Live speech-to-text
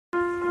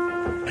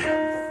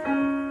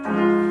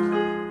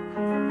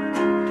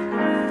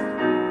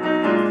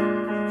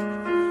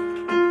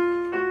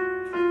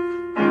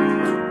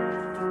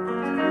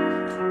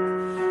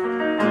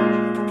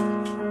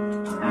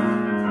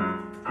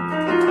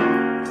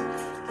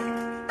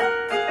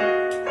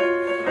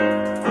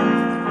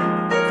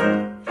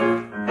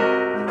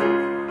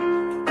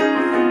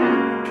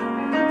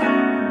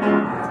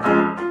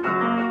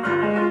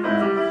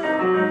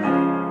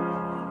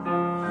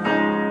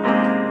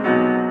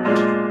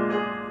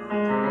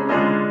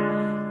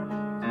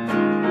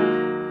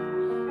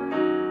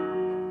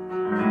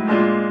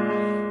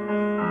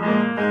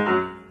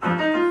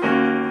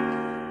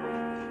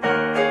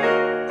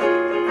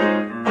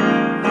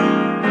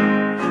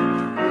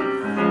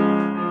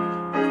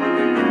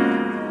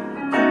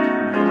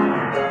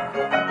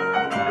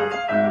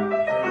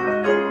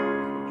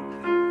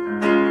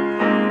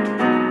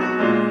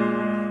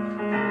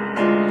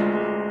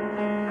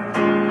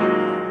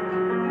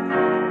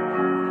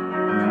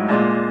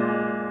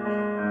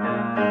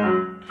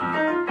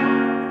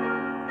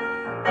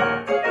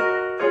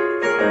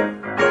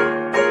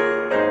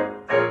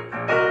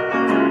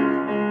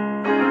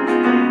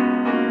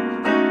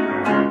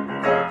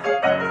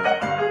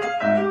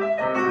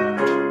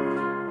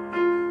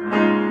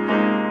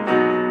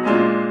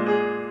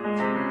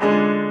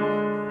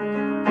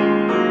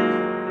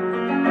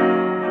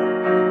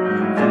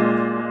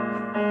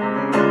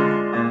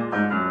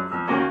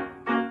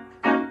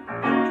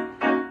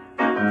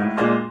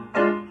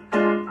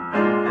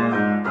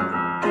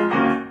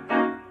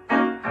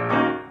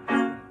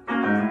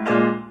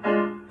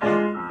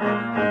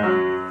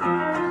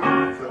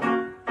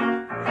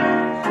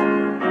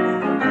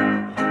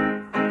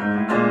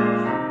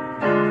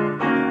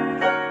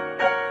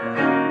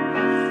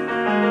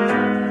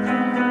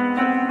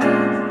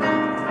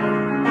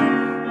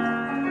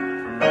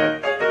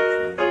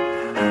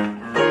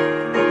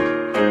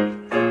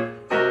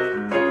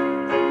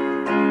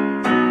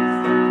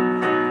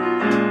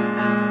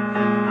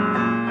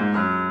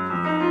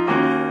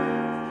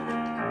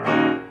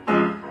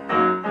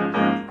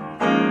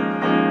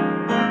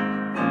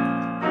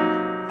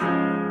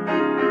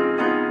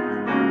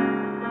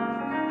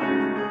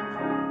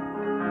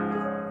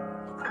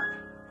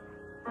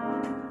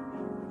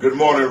Good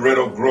morning, Red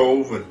Oak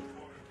Grove, and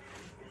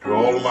to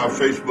all of my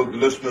Facebook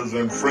listeners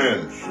and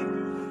friends.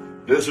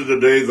 This is the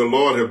day the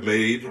Lord hath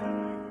made.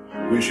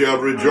 We shall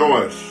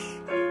rejoice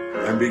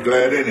and be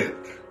glad in it.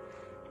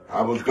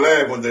 I was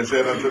glad when they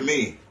said unto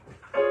me,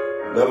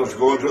 let us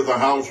go into the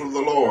house of the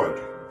Lord.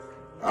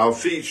 Our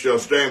feet shall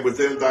stand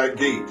within thy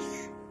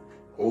gates,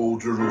 O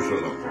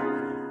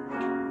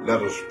Jerusalem.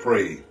 Let us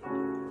pray.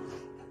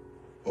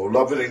 O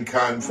loving and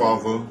kind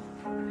Father,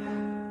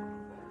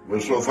 we're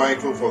so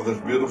thankful for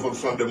this beautiful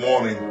Sunday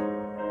morning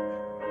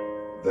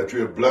that you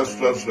have blessed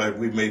us that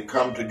we may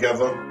come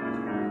together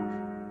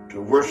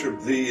to worship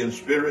thee in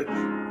spirit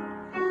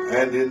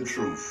and in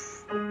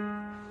truth.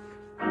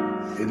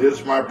 It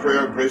is my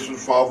prayer,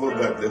 gracious Father,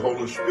 that the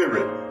Holy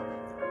Spirit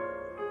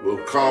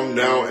will come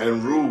now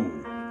and rule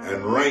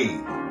and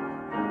reign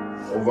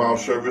over our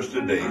service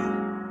today.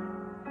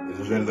 It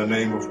is in the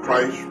name of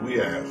Christ we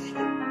ask.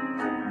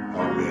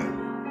 Amen.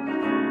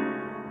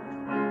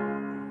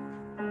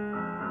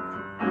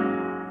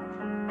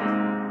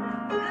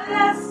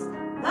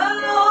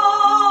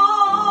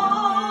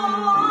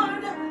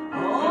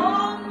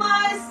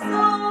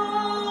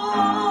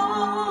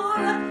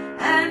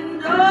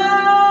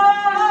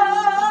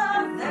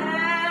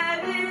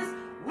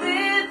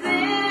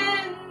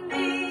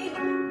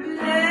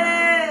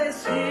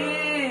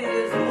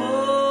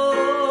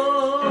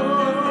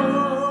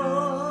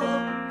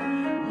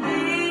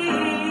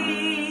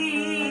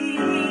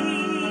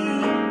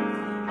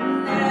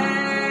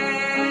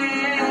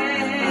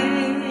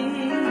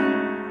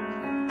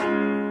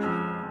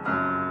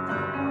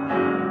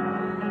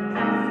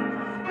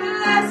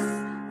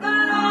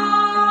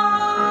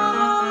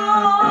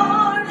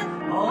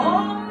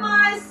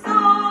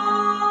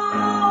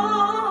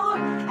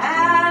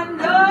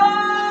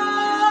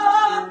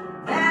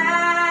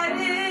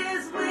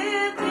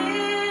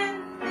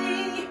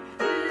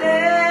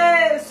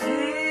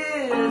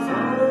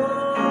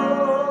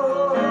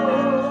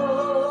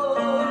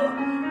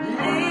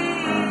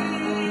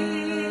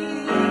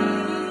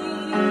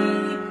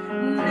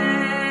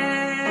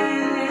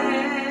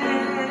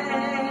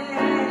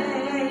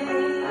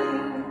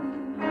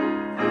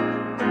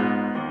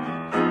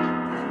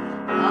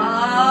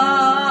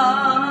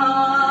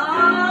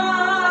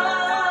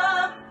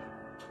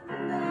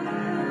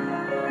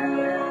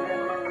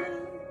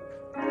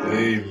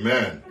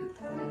 Amen.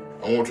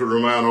 I want to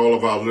remind all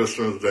of our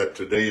listeners that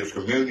today is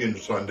Communion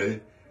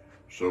Sunday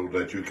so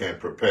that you can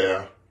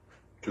prepare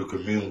to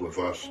commune with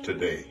us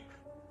today.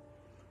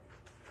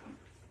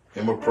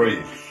 Hymn of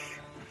praise.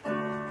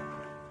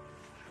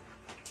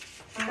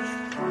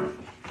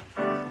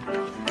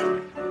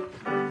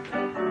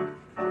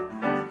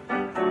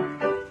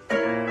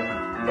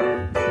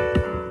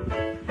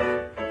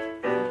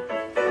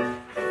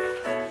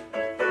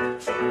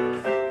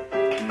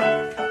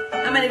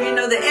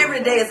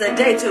 Every day is a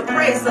day to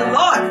praise the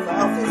Lord for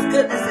all of his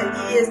goodness that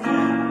he has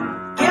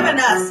given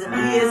us and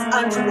he is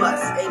unto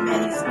us.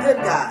 Amen. He's a good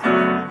God.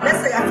 Let's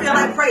say, I feel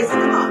like praising.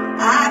 Come on.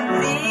 I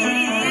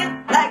feel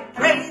like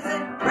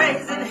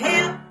praising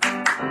him.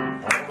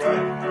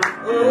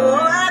 Oh,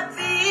 I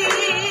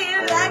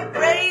feel like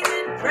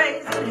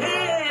praising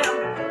him.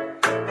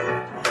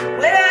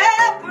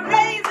 Well,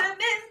 praise him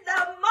in the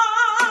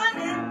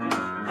morning.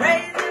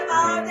 Praise him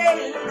all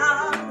day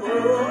long.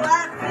 Oh, I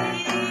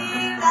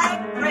feel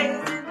like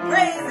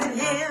praising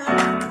him.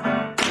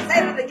 Say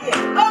it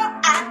again. Oh,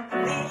 I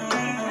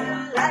feel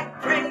like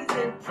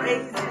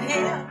praising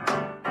him.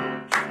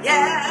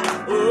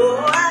 Yeah.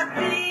 Oh, I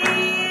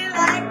feel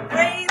like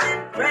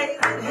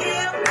praising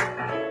him.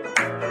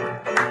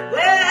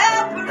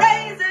 Well,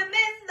 praise him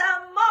in the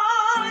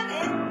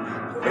morning.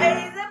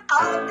 Praise him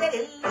all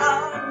day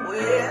long.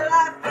 Well, I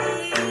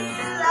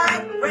feel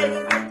like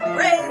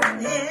praising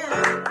him.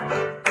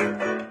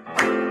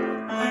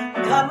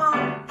 Come on,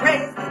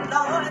 praise the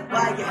Lord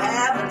while you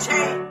have a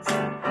chance.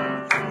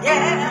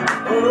 Yeah.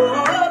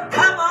 Oh,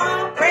 come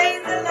on,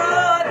 praise the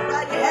Lord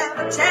while you have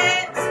a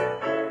chance.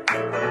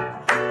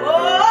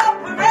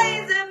 Oh,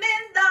 praise him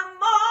in the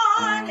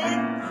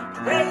morning.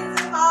 Praise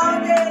him all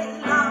day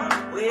long.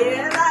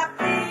 Well, I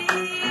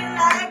feel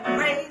like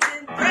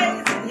praising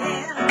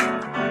him.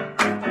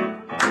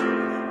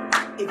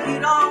 If you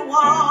don't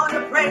want to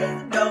praise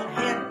him, don't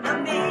hinder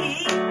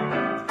me.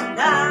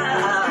 No.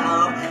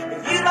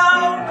 If you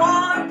don't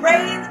want to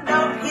praise him,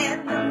 don't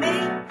hinder me.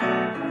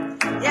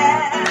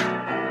 Yeah.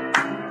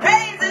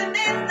 Praise him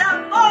in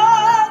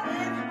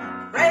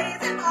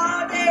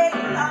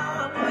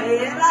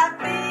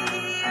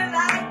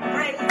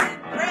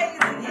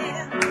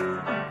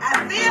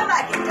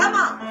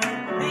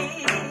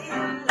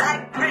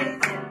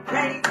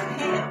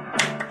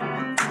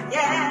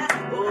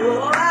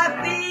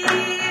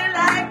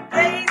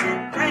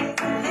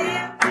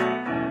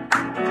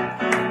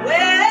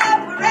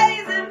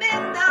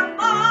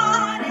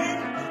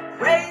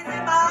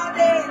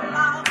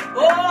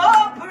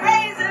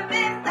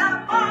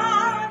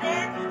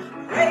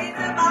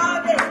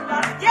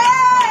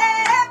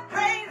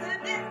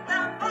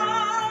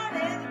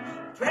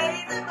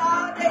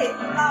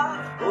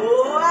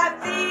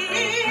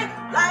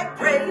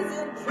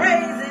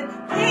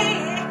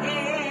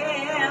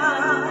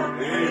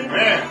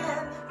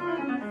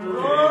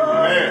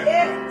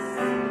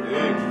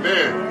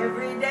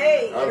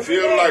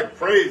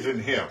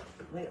praising him.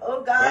 We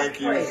owe God Thank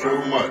praise. you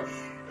so much.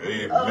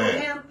 We owe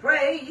Amen. him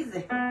praise.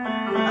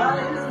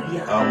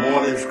 Hallelujah. Our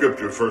morning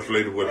scripture, First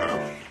Lady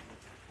Woodhouse.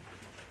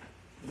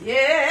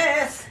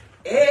 Yes.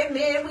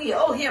 Amen. We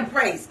owe him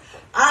praise.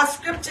 Our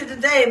scripture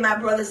today, my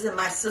brothers and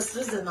my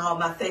sisters and all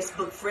my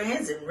Facebook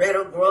friends and Red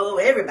Oak Grove,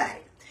 everybody,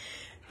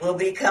 will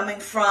be coming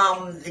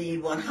from the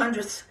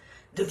 100th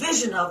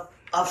division of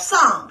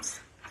Psalms,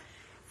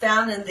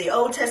 found in the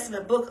Old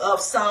Testament book of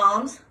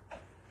Psalms,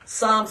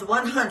 Psalms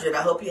 100.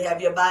 I hope you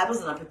have your Bibles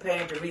and are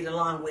preparing to read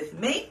along with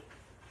me.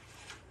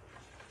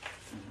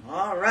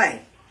 All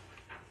right.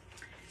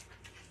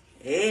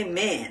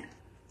 Amen.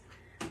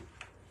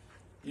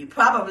 You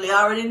probably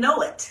already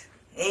know it.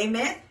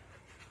 Amen.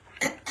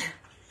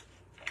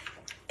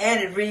 And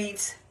it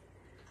reads,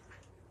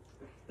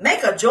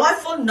 "Make a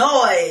joyful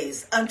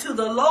noise unto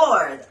the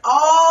Lord,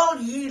 all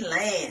ye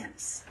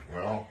lands.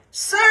 Well,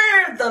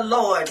 serve the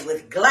Lord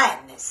with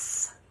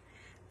gladness.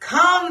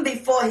 Come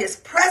before his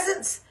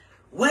presence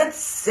with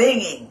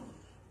singing.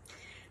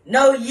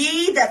 Know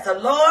ye that the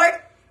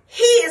Lord,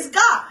 he is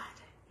God.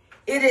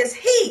 It is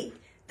he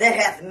that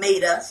hath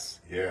made us,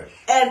 yes.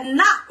 and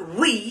not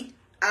we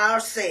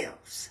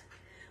ourselves.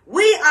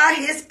 We are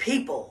his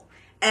people,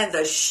 and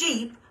the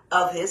sheep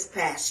of his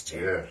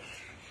pasture.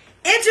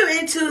 Yes. Enter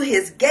into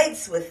his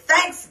gates with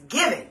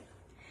thanksgiving,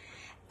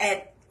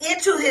 and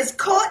into his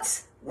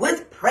courts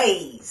with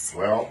praise.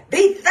 Well,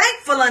 be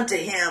thankful unto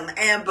him,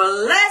 and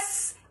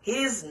bless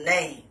his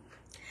name.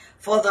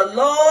 For the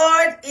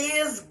Lord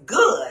is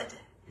good.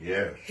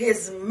 yes.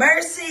 His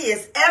mercy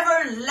is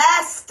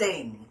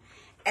everlasting,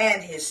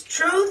 and his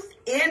truth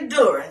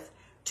endureth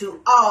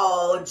to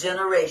all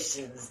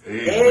generations."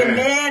 Amen.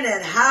 Amen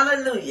and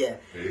hallelujah.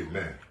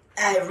 Amen.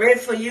 I have read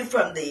for you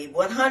from the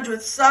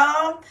 100th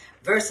Psalm,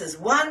 verses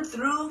 1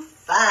 through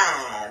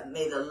 5.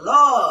 May the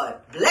Lord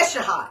bless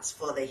your hearts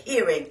for the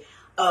hearing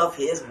of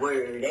his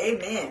word.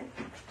 Amen.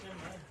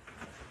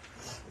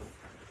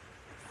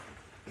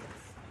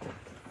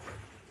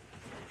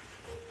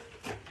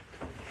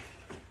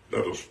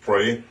 Let us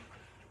pray.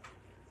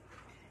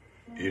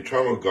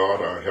 Eternal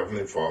God, our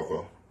Heavenly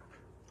Father,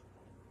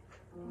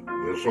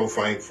 we're so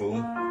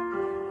thankful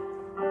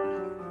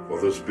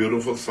for this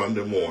beautiful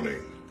Sunday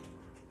morning.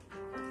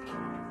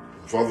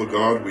 Father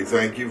God, we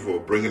thank you for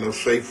bringing us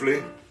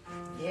safely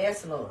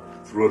Yes, Lord.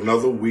 through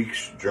another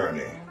week's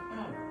journey.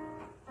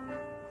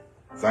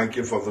 Thank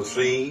you for the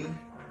seen,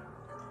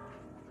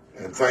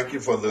 and thank you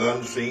for the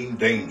unseen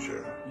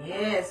danger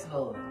Yes,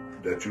 Lord.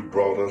 that you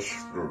brought us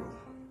through.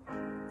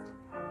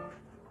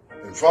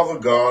 And Father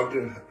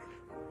God,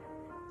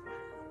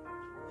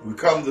 we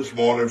come this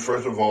morning,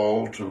 first of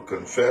all, to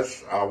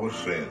confess our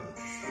sins.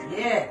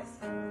 Yes.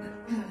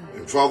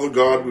 And Father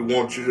God, we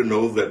want you to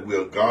know that we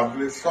are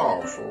godly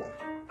sorrowful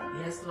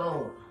Yes,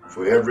 Lord.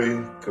 for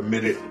every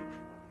committed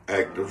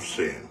act of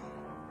sin.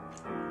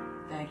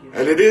 Thank you.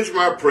 And it is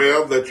my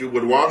prayer that you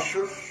would wash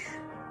us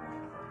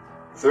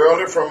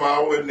thoroughly from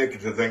our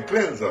iniquities and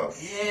cleanse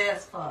us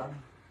Yes, Father.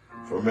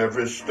 from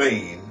every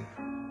stain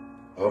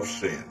of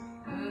sin.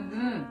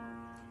 Mm-hmm.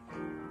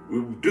 We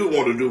do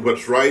want to do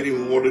what's right,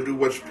 and we want to do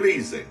what's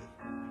pleasing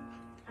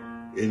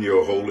in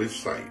your holy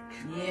sight.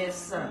 Yes,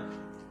 sir.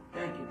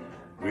 Thank you,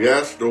 God. We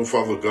ask, oh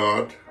Father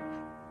God,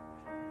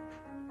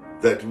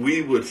 that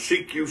we would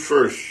seek you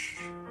first,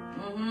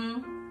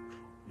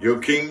 your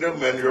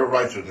kingdom and your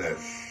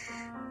righteousness.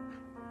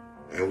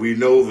 And we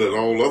know that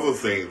all other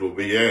things will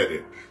be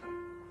added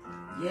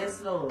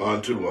Yes, Lord.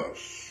 unto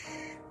us.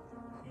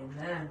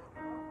 Amen.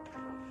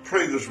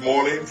 Pray this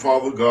morning,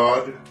 Father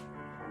God,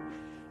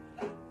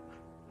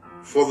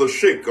 for the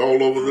sick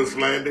all over this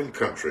land and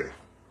country.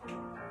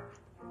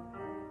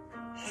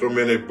 So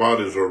many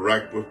bodies are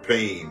racked with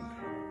pain.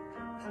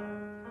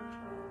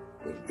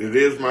 But it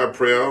is my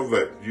prayer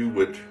that you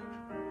would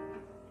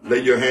lay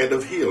your hand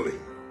of healing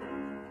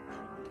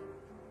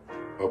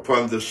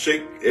upon the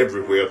sick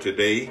everywhere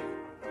today.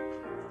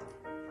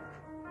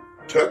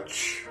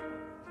 Touch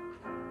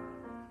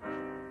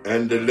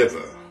and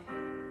deliver.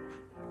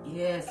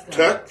 Yes, God.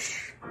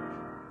 Touch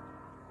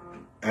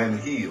and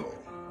heal.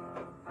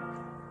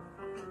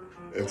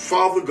 And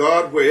Father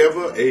God,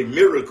 wherever a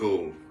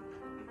miracle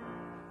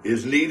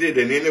is needed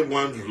in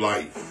anyone's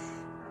life,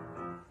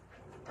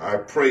 I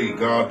pray,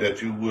 God,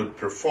 that you would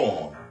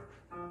perform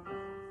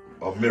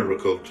a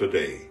miracle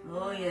today.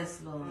 Oh,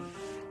 yes, Lord.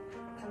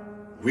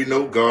 We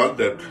know, God,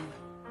 that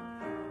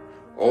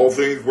all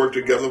things work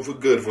together for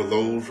good for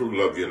those who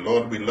love you.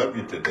 Lord, we love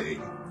you today.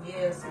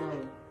 Yes,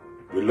 Lord.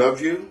 We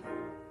love you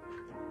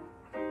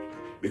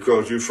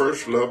because you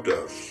first loved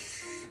us.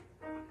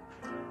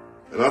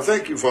 And I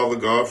thank you, Father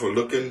God, for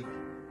looking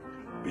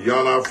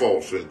beyond our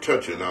faults and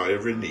touching our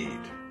every need.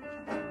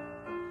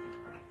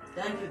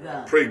 Thank you,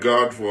 God. Pray,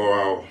 God, for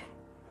our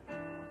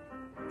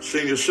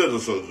senior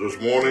citizens this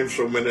morning,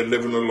 so many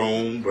living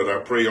alone, but I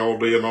pray all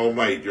day and all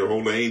night your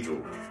holy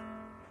angels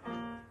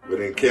would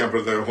encamp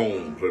in their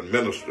homes and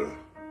minister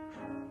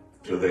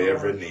to their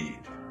every need.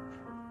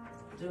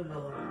 Do,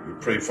 Lord. We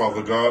pray,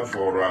 Father God,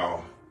 for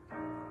our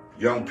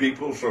young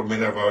people. So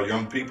many of our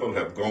young people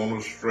have gone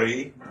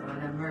astray. Lord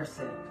have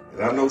mercy.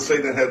 And I know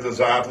Satan has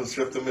desired to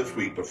sift them this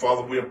week, but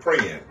Father, we are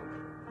praying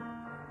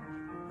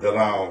that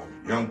our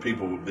young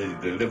people will be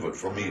delivered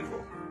from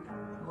evil.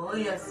 Oh,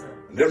 yes, sir.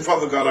 And then,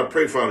 Father God, I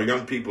pray for our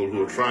young people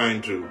who are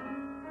trying to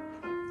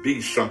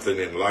be something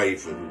in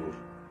life, and who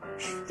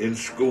are in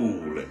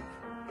school and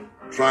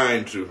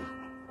trying to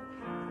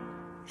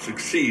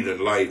succeed in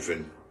life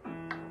and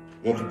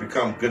want to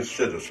become good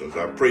citizens.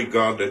 I pray,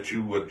 God, that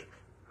you would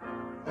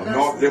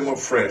anoint them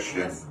afresh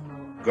and,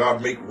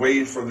 God, make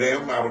ways for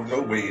them out of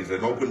no ways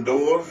and open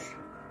doors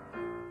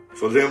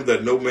for them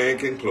that no man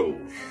can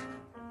close.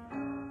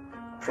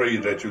 Pray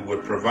that you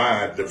would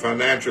provide the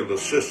financial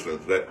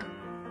assistance that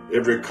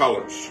every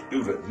college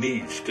student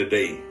needs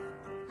today,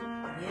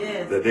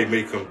 Yes. that they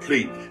may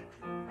complete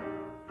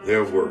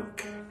their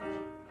work.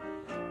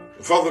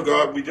 Father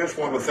God, we just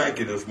want to thank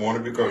you this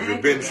morning because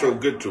you've been so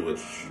good to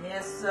us.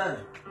 Yes, sir.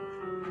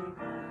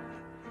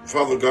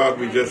 Father God,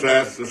 we just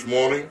ask this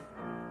morning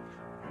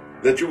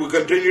that you will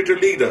continue to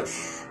lead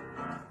us,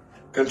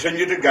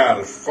 continue to guide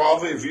us.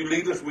 Father, if you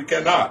lead us, we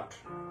cannot,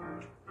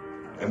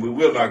 and we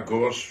will not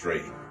go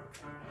astray.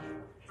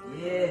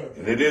 Yes.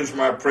 And it is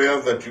my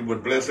prayer that you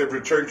would bless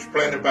every church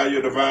planted by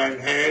your divine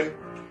hand.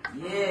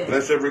 Yes.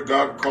 Bless every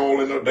God-called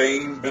and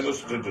ordained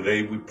minister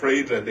today. We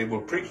pray that they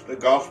will preach the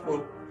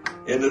gospel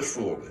in its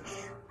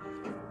fullness.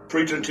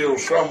 Preach until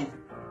some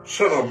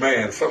son of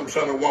man, some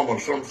son of woman,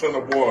 some son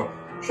of boy,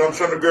 some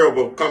son of girl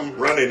will come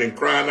running and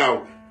crying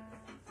out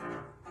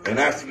and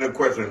asking the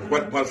question,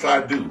 what must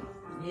I do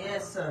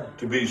Yes, sir.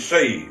 to be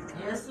saved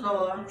Yes,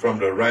 Lord. from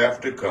the wrath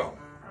to come?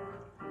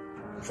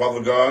 And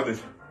Father God,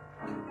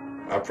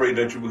 I pray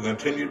that you will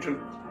continue to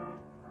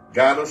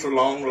guide us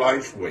along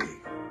life's way.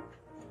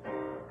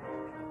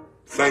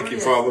 Thank you,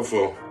 Father,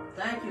 for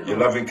your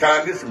loving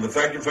kindness, and we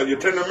thank you for your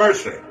tender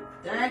mercy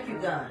Thank you,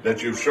 God.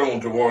 that you've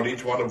shown toward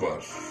each one of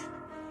us.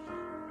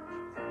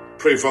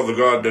 Pray, Father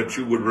God, that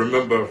you would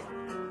remember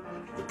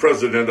the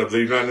President of the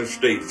United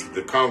States,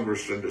 the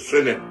Congress, and the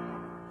Senate.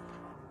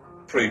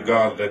 Pray,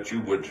 God, that you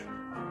would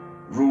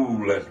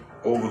rule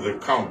over the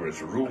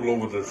Congress, rule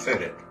over the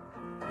Senate,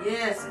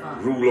 Yes,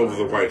 Father. rule over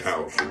the White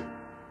House. And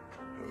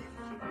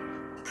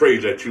pray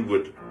that you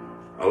would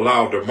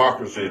allow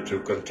democracy to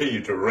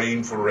continue to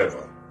reign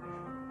forever.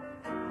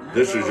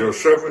 This is your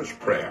servant's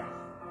prayer.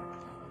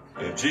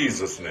 In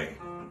Jesus' name,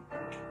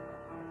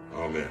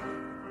 amen.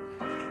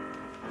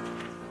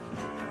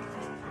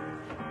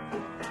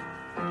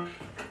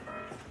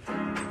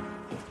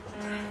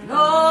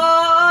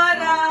 Lord,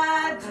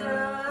 I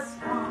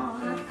just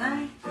want to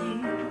thank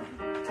you.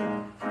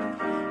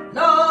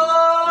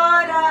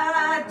 Lord,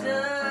 I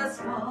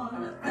just want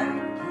to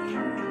thank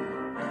you.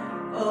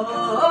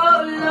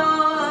 Oh,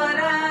 Lord,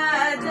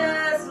 I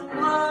just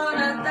want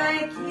to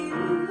thank you.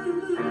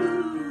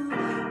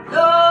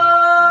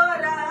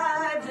 Lord,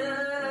 I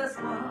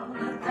just want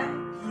to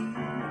thank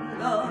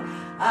you. Lord,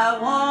 I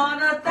want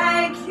to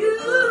thank you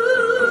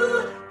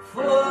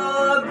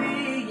for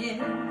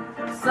being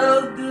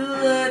so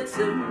good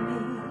to me.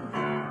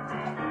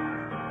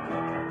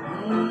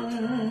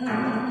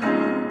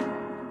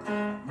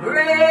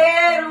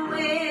 Bread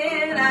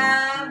when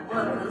I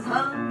was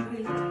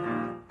hungry.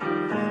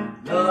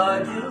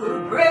 Lord,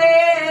 you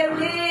bread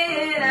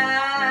when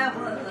I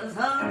was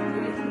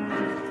hungry.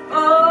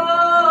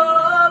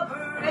 Oh,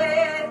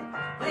 bread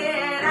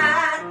when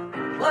I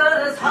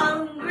was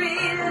hungry.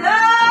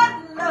 Lord,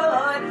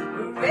 Lord,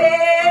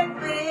 bread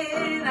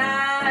when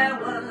I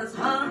was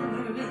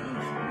hungry.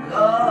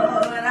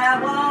 Lord, I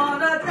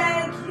want to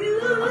thank you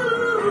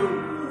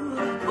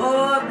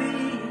for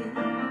being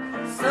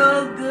so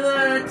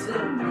good to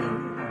me,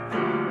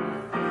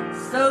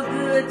 so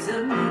good to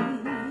me.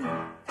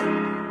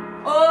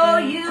 Oh,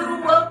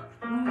 you woke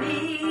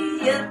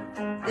me up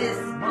this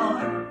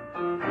morning.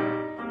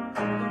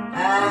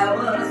 I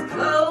was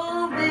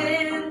clothed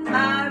in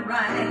my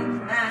right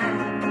mind.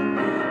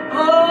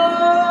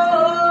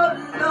 Oh,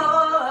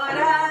 Lord,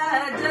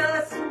 I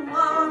just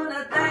want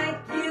to thank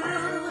you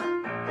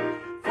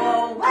for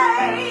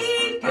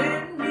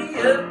waking me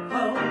up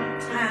on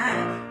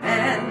time.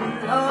 And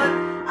Lord,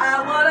 I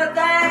want to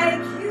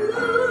thank you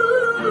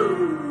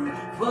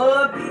for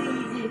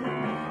being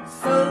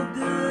so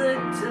good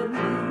to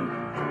me,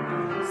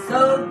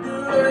 so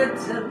good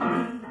to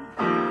me,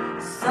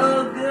 so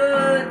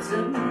good to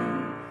me,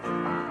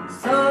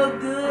 so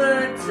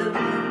good to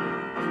me,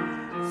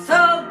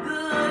 so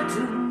good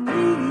to me.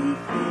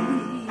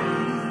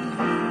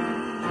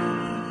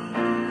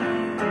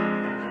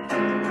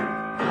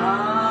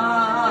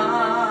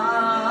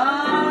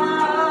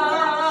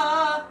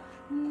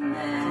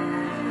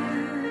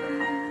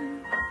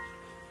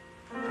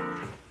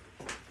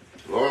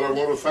 Lord, I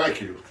want to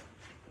thank you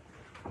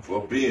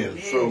for being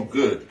so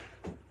good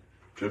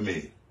to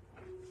me.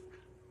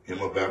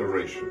 Hymn of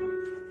adoration.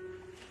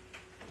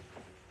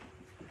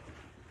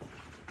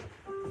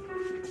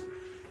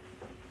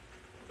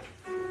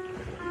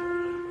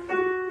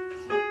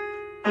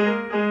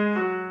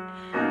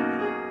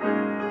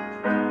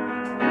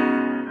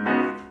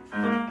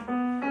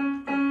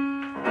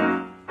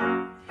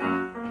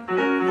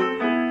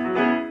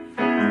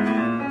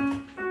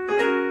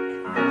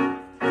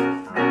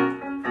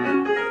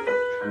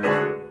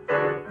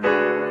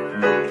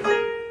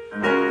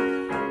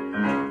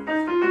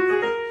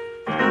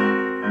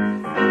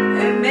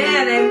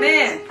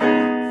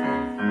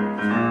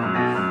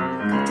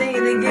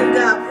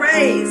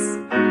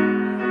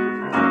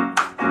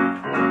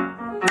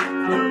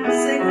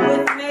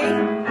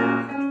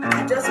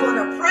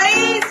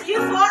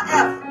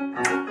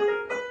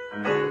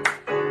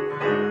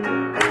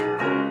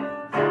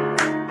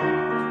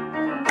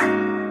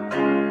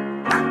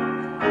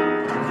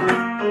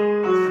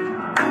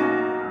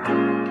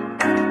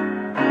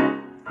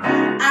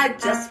 I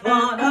just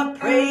want to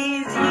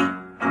praise you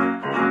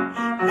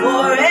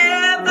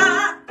forever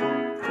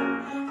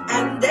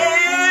and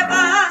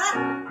ever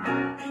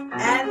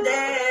and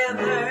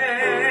ever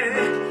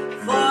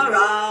for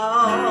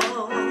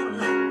all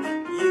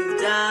you've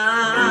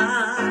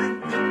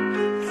done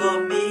for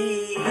me.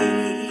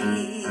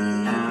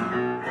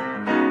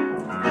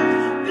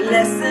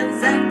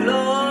 Blessings and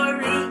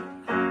glory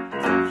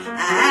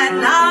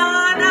and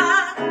honor,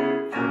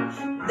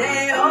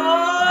 they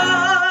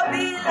all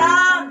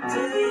belong to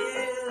you.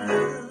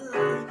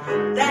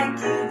 Thank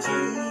you,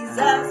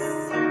 Jesus,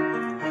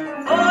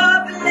 for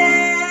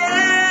blessing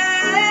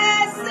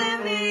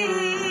me.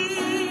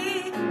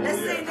 Let's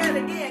sing that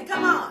again.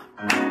 Come on.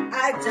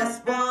 I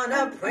just want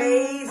to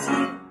praise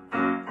you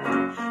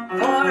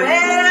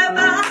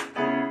forever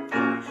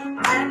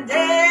and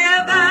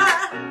ever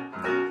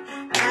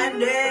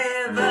and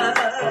ever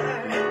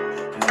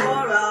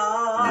for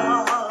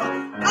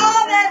all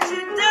that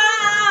you've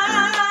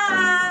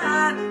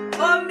done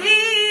for me.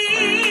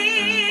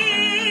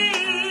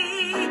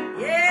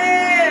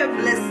 Yeah,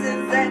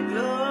 blessings and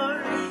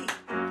glory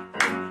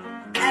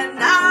and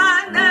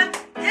honor,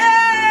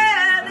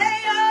 yeah,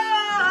 they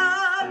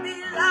all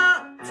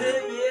belong to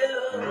you.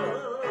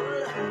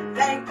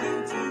 Thank you,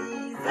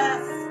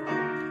 Jesus,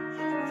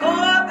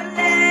 for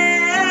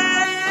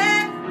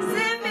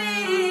blessing me.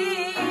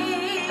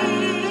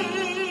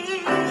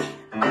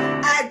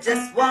 I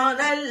just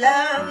wanna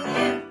love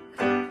you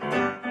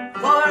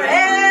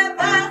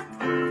forever,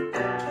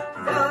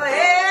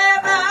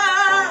 forever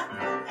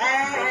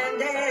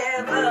and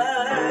ever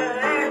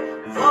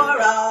for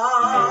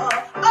all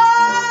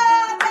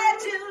that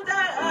you've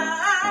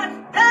done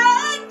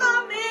for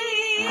me.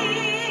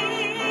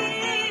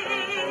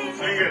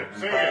 Sing it,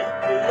 sing it.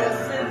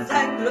 Blessings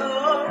and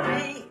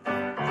glory,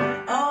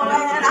 oh,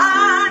 and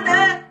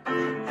honor,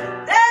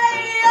 they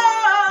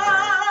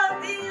all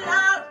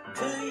belong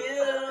to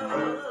you.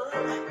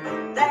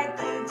 Thank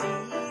you,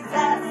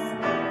 Jesus,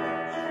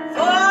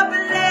 for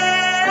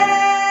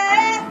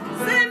blessing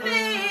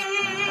me.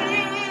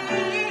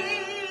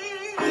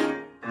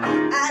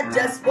 I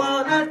just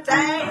want to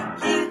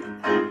thank you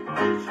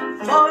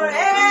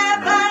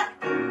forever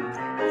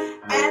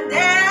and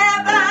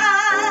ever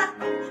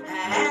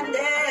and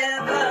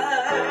ever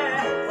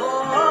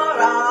for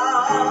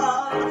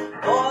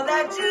all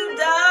that you've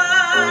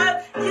done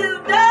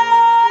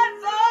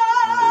for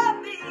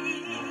me.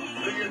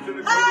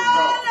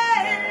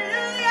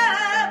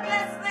 Hallelujah,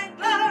 blessing and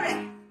glory,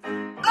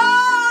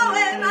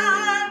 oh, and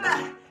honor,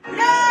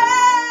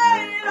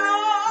 yeah, it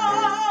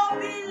all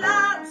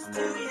belongs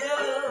to you.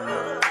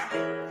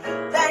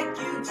 Thank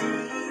you,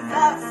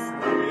 Jesus,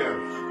 Yes.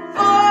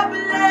 for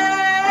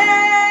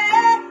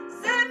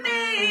blessing me.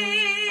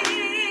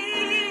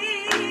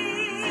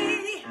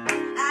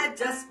 I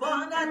just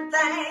want to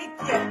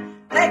thank you.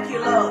 Thank you,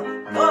 Lord,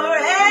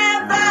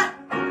 forever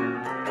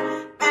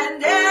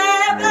and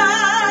ever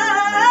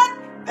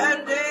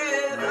and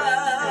ever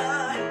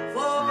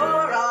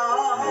for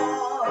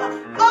all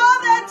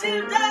that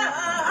you've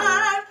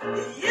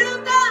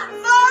done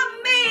for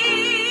me.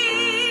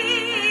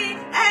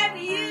 And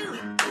you,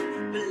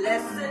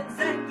 blessings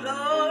and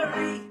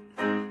glory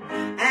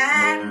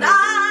and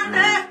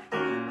honor,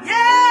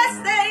 yes,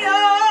 they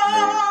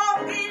all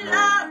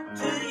belong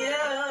to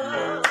you.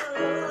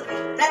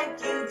 Thank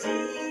you,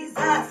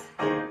 Jesus.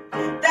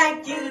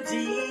 Thank you,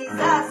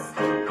 Jesus.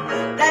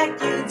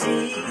 Thank you,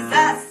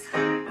 Jesus.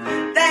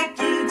 Thank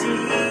you,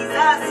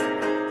 Jesus.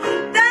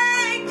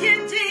 Thank you,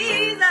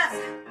 Jesus,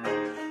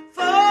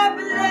 for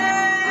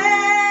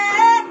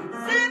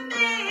blessing me.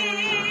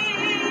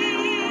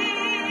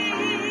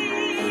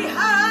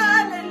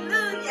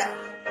 Hallelujah.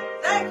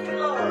 Thank you,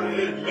 Lord,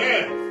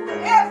 Amen. for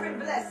every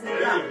blessing,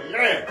 God.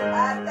 Amen.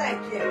 I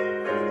thank you.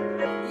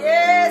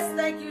 Yes,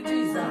 thank you,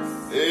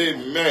 Jesus.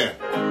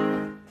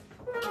 Amen.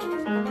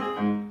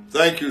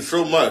 Thank you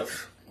so much.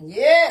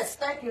 Yes,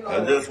 thank you, I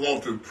Lord. just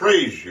want to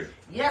praise you.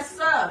 Yes,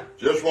 sir.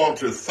 Just want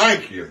to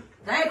thank you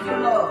Thank you,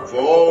 Lord. for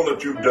all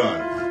that you've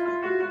done.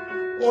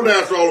 I want to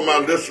ask all of my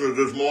listeners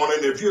this morning,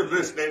 if you're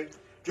listening,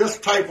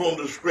 just type on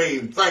the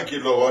screen, thank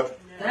you, Lord.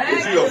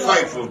 If you're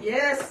thankful,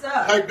 Yes, sir.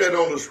 type that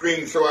on the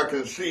screen so I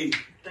can see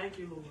Thank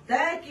you, Lord.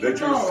 Thank you, that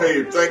you Lord.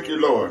 say, thank you,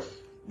 Lord.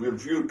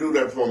 If you do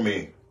that for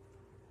me.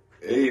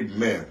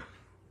 Amen.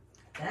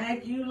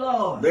 Thank you,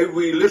 Lord. May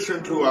we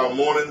listen to our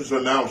morning's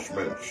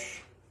announcements.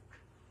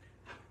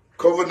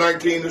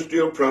 COVID-19 is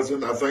still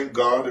present. I thank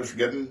God it's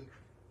getting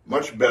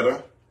much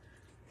better.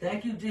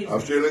 Thank you, I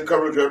Jesus. still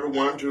encourage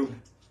everyone to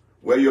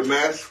wear your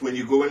mask when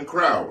you go in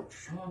crowds.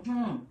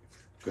 Mm-hmm.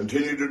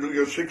 Continue to do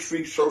your 6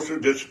 feet social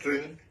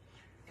distancing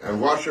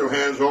and wash your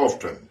hands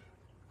often.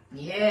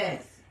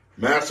 Yes.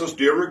 Masks are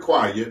still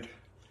required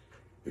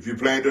if you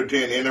plan to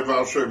attend any of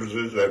our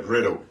services at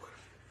Red Oak.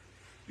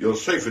 Your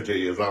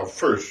safety is our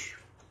first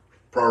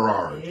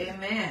priority.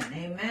 Amen.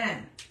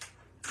 Amen.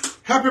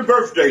 Happy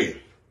birthday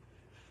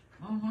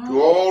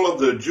to all of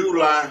the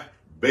July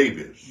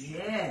babies.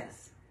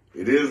 Yes.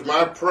 It is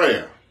my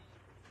prayer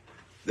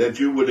that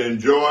you would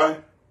enjoy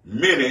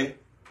many,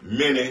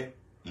 many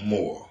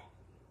more.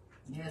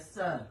 Yes,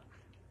 sir.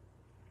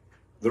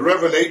 The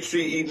Reverend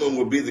H.C. Eatman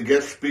will be the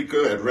guest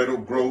speaker at Red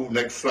Oak Grove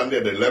next Sunday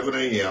at 11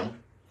 a.m.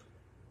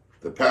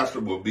 The pastor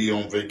will be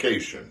on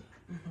vacation.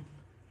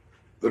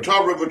 The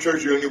Tar River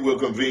Church Union will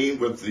convene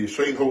with the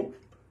St. Hope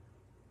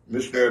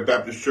Missionary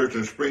Baptist Church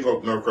in Spring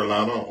Hope, North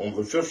Carolina on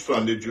the 5th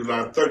Sunday,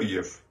 July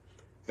 30th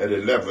at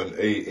 11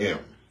 a.m.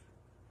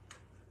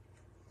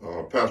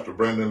 Pastor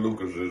Brandon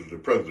Lucas is the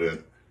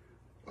president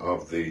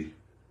of the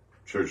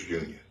church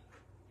union.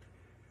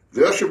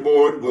 The usher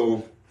board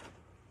will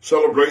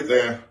celebrate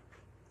their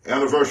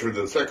anniversary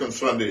the second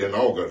Sunday in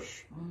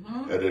August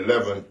at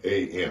 11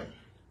 a.m.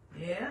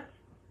 Yeah.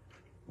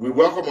 We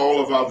welcome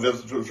all of our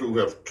visitors who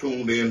have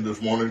tuned in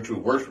this morning to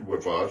worship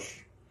with us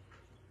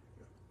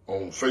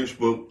on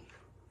Facebook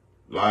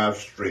live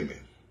streaming.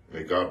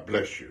 May God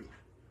bless you.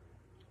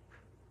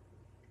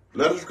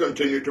 Let us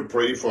continue to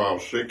pray for our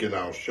sick and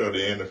our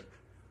shut-in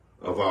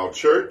of our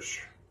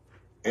church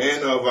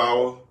and of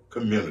our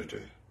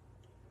community.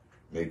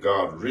 May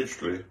God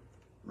richly,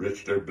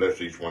 richly bless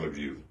each one of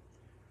you.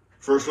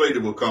 First Lady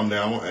will come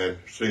now and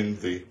sing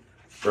the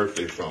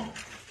birthday song.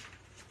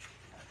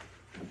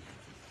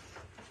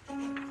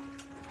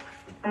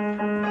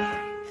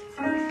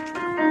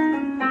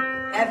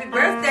 Happy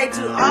birthday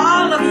to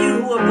all of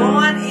you who were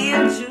born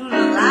in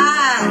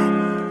July.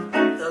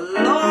 The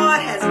Lord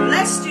has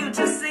blessed you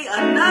to see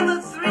another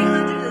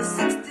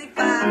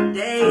 365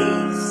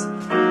 days.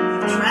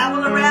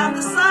 Travel around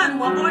the sun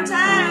one more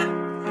time.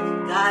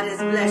 God has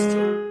blessed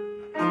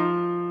you.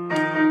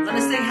 I'm going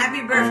to sing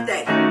happy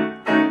birthday.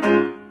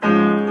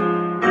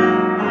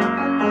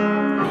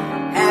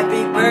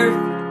 Happy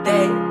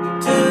birthday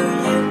to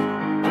you.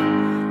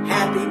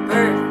 Happy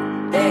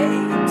birthday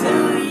to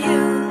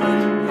you.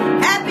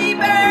 Happy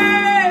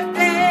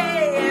birthday,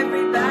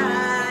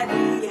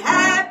 everybody.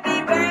 Happy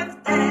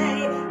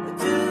birthday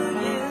to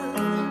you.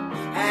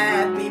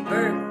 Happy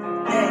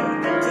birthday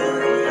to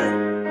you.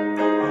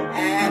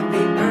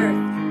 Happy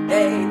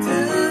birthday to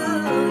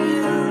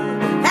you.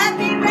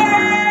 Happy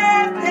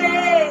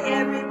birthday,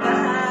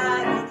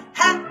 everybody.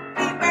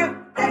 Happy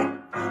birthday.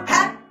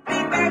 Happy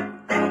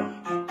birthday.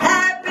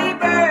 Happy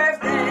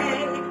birthday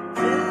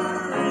to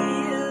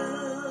you.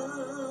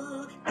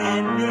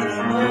 And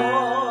many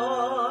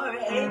more.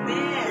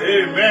 Amen.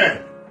 Amen.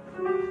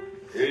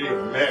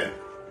 Amen.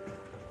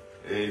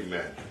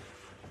 Amen.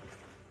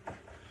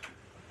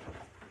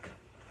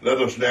 Let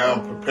us now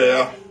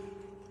prepare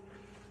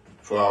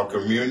for our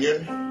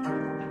communion.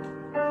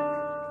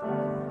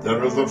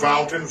 There is a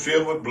fountain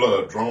filled with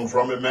blood drawn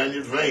from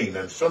Emmanuel's vein,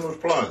 and sinners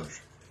plunge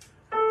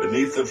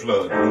beneath the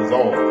flood with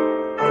all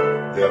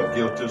their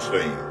guilty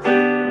stains.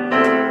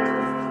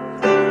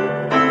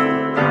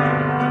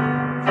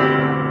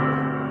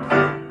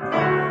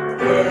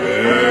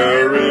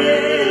 There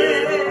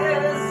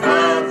is a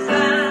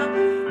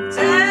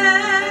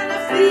fountain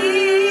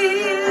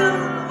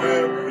filled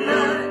with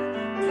blood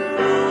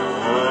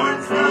drawn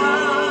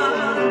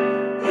from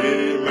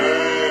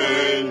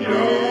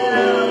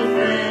Emmanuel's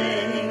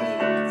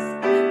veins,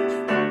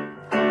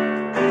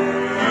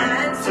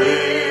 and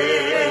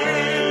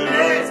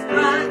sinners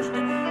plunged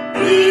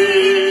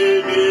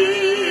beneath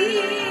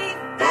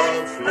the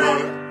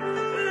flood.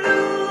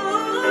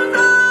 lose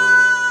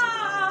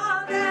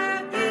all their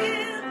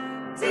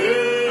guilty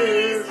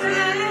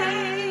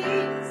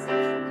stains.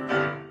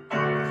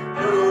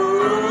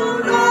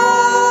 Lose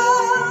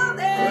all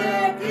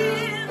their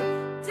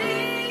guilty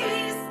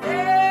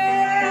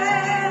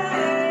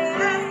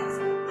stains.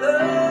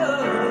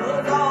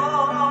 Lose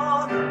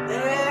all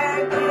their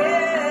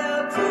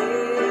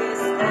guilty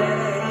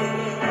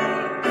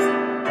stains.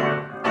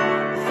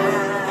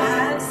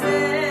 And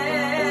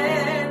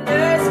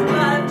sinners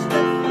plunged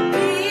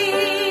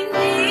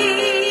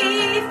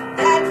beneath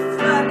that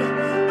flood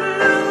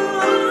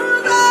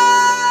lose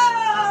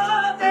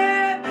all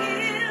their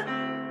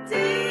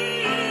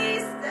guilty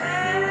stains.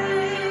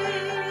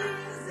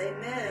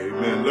 Amen.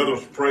 Amen. Let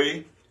us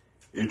pray.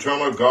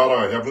 Eternal God,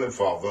 our Heavenly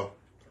Father,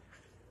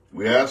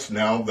 we ask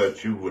now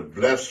that you would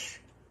bless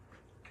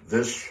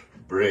this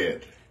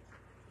bread,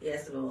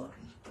 Yes, Lord.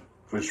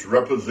 which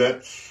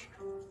represents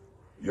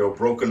your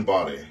broken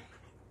body.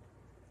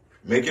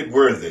 Make it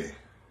worthy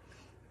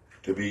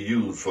to be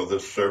used for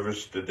this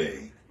service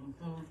today.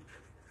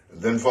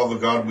 And then, Father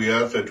God, we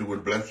ask that you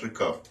would bless the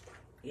cup,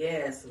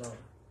 Yes, Lord.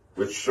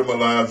 which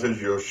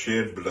symbolizes your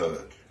shed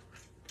blood.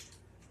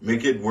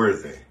 Make it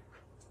worthy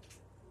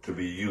to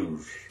be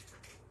used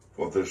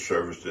for this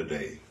service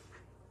today.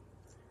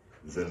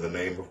 It's in the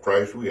name of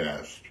Christ we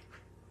ask.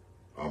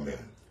 Amen.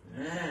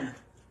 Amen.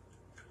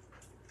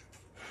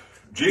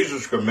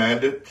 Jesus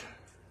commanded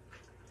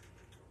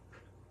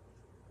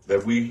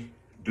that we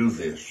do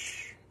this.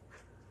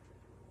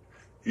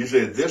 He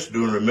said, "This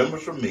do in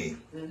remembrance of me.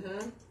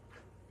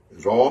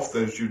 As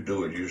often as you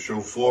do it, you show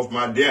forth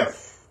my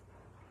death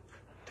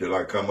till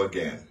I come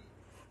again."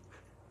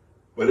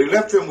 But he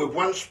left them with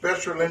one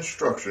special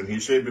instruction. He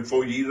said,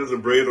 "Before you eat of the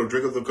bread or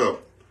drink of the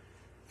cup,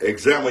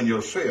 examine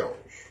yourselves.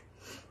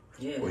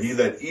 Yes. For he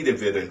that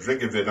eateth it and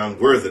drinketh it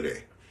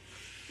unworthily,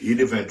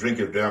 eateth and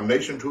drinketh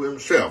damnation to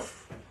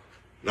himself,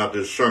 not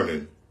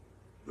discerning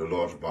the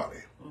Lord's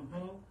body.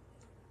 Mm-hmm.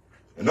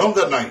 And on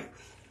that night,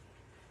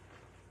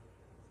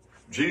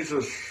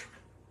 Jesus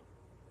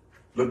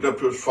looked up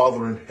to his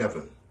Father in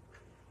heaven,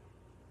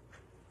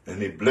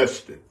 and he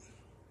blessed it.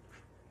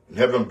 And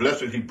having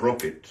blessed it, he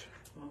broke it,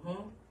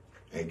 mm-hmm.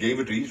 and gave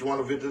it to each one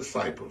of his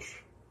disciples,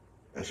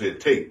 and said,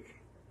 take,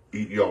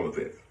 eat ye all of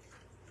it.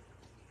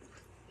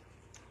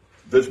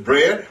 This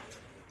bread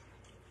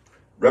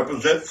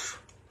represents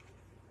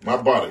my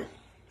body,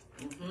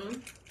 mm-hmm.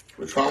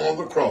 which hung on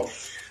the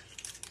cross,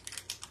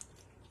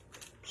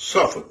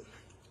 suffered,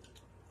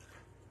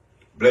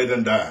 bled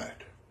and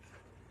died,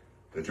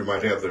 that you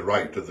might have the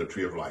right to the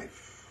tree of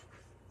life.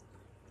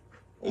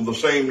 On the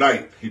same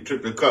night, he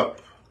took the cup,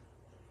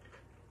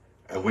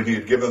 and when he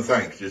had given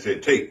thanks, he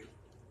said, take,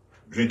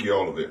 drink ye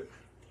all of it.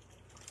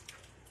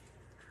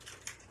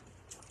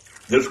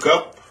 This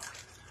cup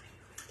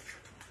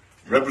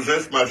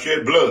represents my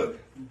shed blood,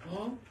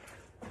 mm-hmm.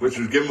 which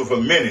is given for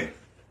many,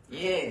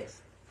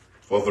 yes,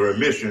 for the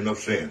remission of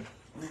sin.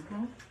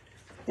 Mm-hmm.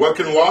 What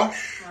can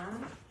wash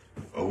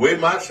away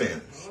my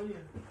sins? Oh, yeah.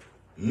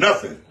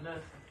 Nothing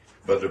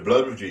but the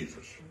blood of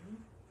Jesus. Mm-hmm.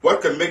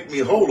 What can make me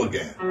whole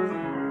again?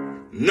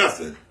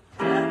 Nothing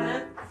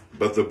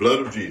but the blood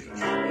of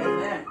Jesus.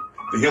 Amen.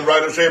 The hymn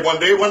writer said, one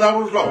day when I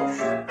was lost,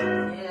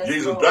 yes,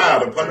 Jesus Lord.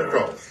 Died upon the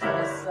cross.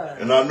 Yes,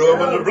 and I know it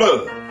was the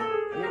blood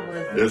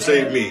that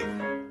saved me.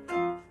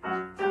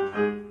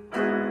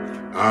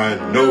 I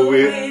know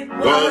it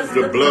was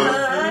the blood.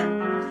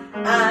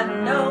 I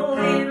know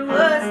it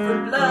was the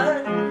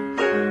blood.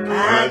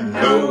 I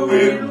know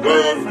it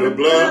was the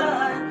blood.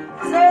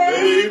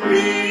 Save me.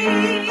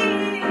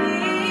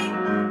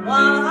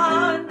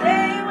 One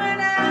day when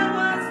I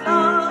was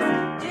lost,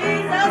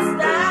 Jesus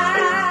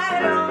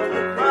died on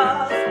the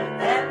cross,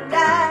 and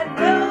I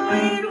know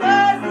it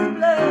was the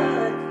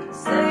blood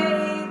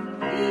saved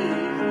me.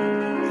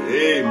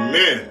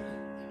 Amen.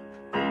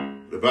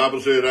 The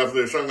Bible said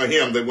after they sung a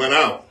hymn, they went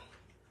out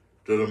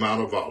to the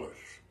Mount of Olives.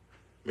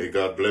 May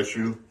God bless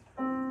you.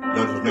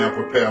 Let us now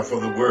prepare for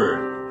the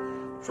word.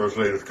 First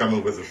Lady is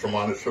coming with a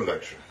sermonic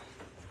selection.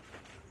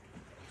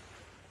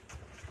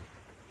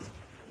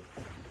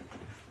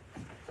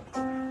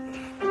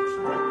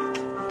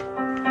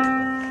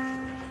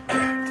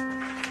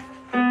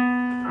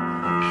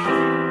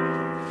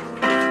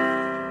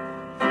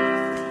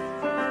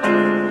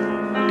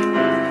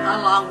 How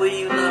long will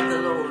you love the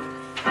Lord?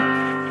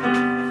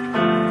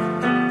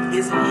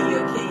 Isn't he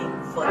your king?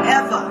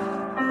 Forever.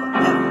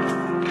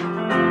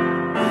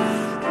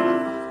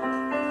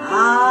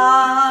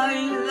 I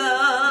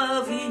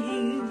love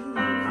you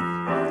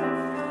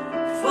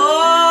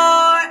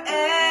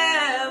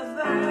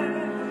forever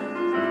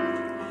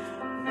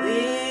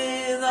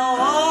with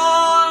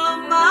all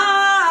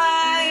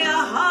my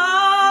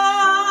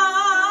heart.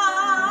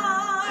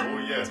 Oh,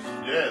 yes,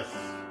 yes.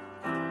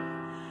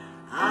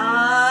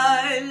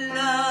 I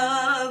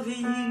love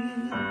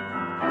you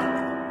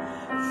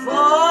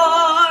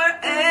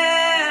forever.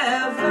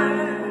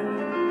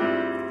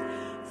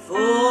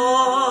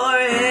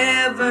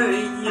 Forever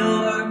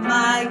you're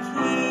my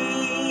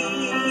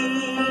king.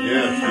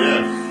 Yes,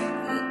 yes.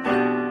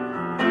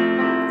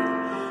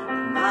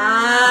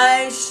 My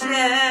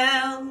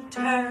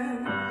shelter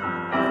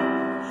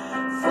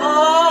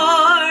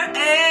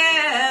forever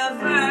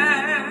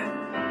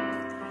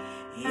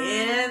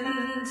in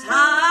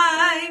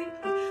time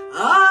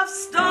of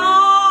storm.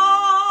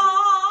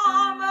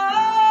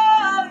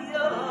 Oh,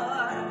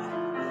 you're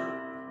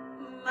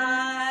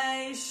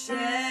my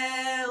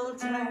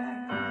shelter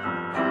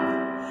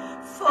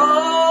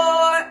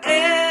forever,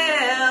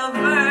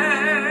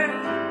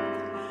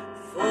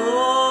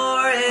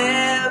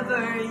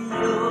 forever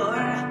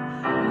you're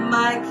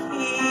my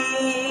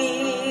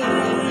king.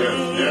 Yes,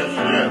 yes,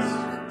 yes.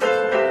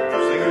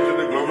 Sing it to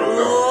the glory of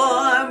God.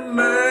 Your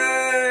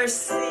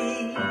mercy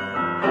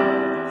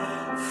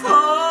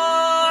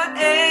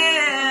forever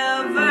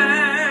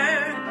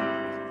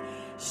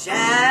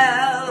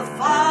shall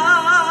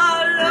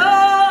follow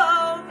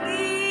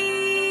me.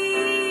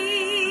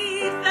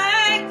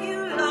 Thank you,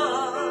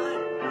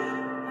 Lord,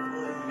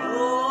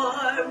 for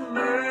your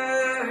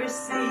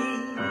mercy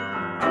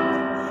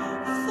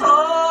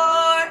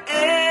forever,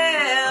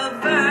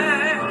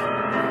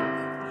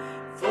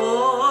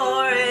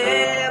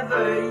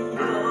 forever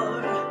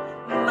you're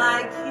my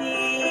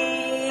king.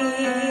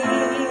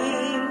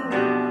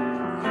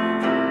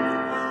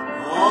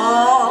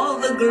 All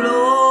the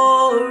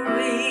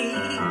glory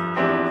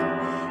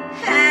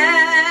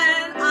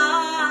and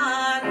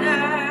honor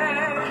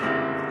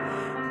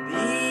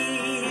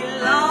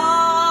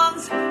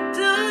belongs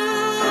to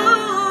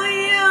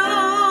you.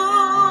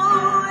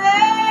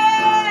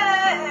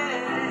 Yeah.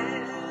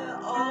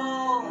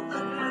 All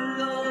the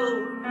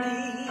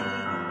glory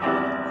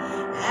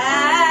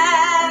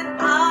and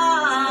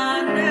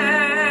honor,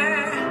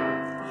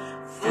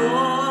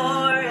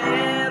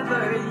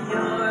 forever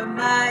you're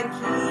my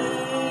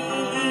king.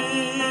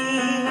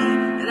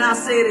 And I'll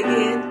say it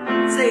again.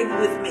 Say it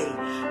with me.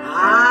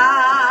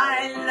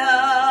 I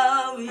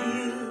love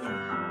you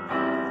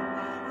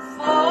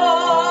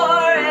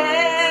forever.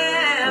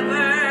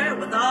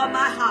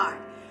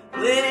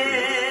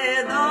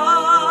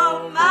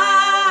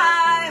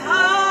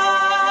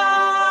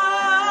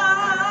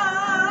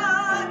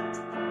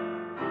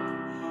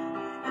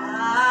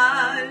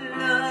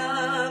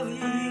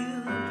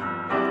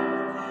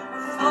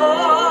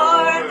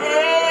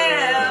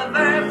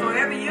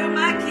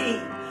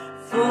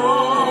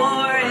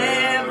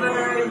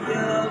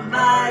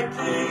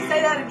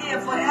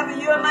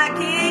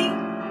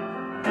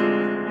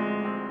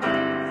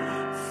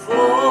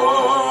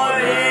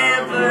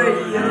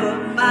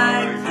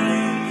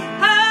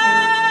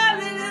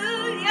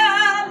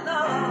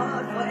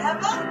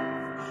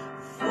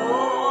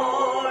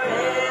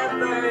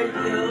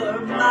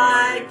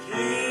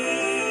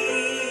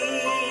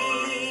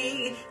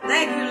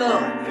 Thank you,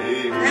 Lord.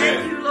 Amen.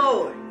 Thank you,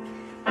 Lord.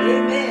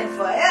 Amen.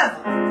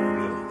 Forever.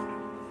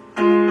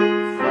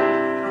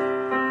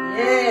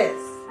 Yes.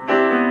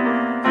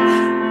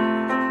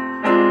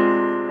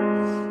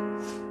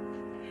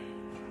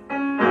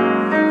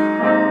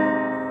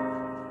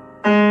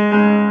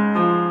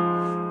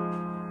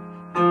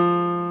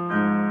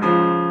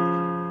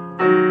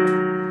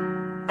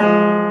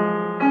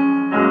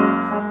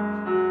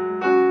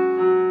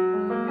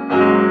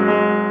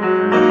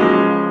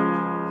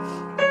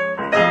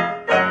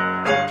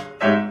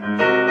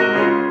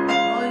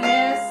 Oh,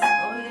 yes.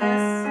 Oh,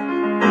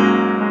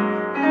 yes.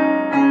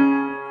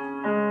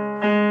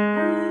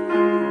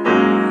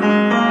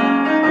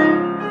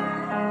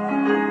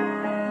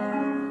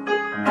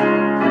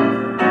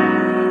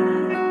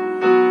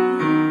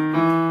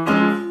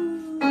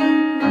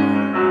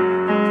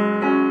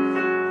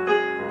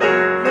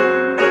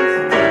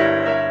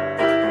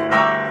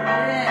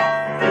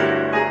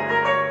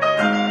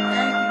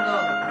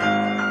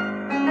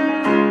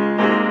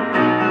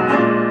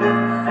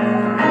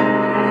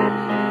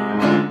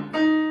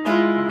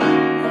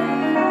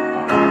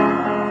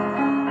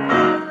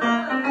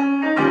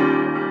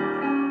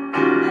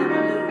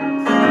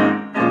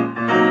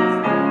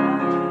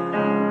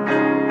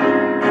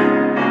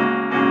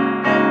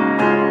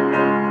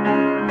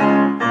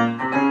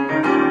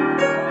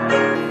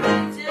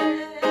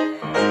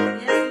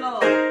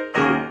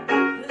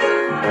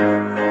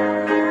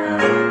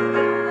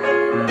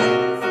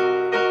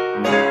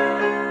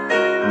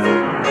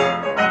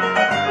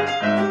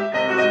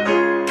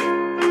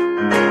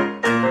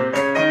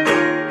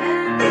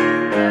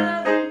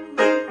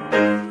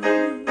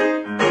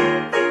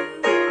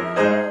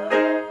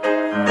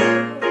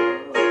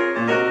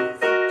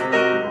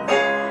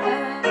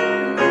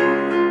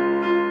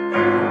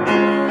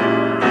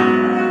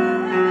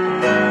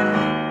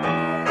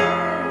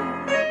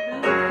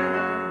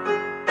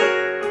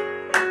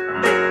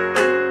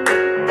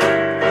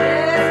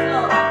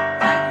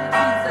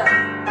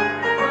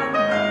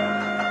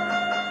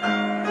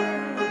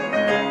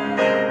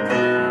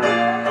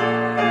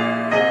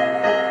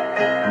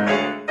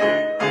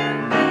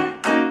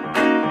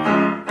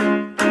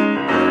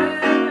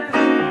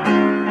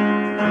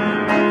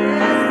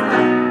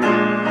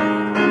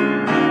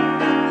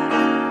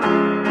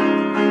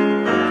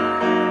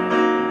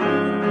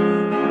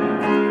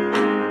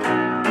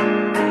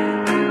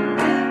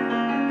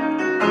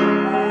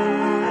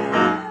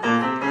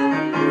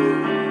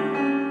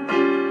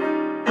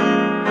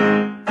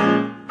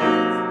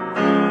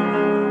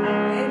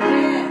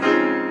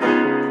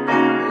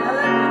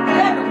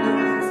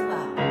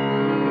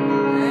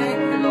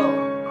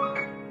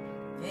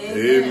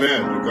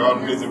 Amen. To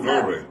God be the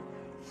glory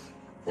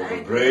for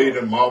the great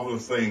and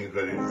marvelous things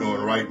that He's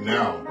doing right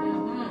now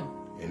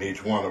in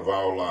each one of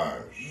our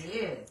lives.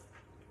 Yes.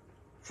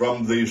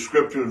 From the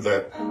scripture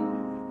that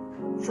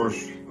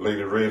First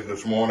Lady read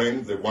this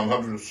morning, the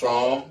 100th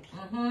Psalm,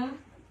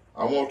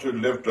 I want to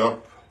lift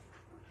up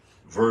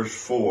verse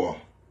 4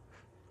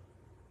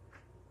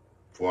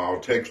 for our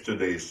text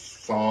today,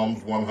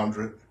 Psalms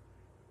 100,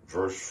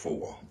 verse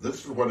 4.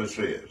 This is what it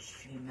says.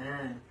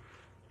 Amen.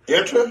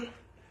 Enter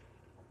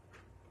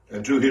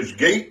into His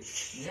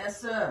gates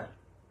Yes, sir.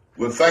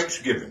 with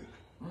thanksgiving,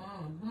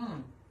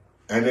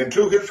 and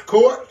into His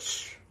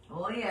courts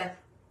Oh, yes.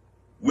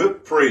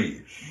 with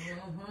praise.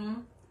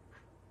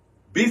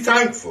 Be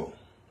thankful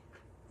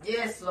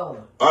Yes,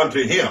 Lord.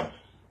 unto Him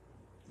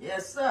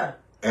Yes, sir.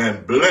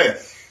 and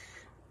bless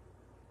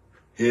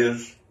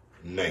His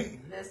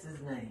name. Bless His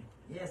name.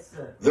 Yes,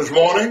 sir. This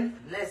morning,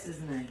 Bless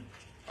His name.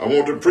 I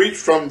want to preach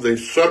from the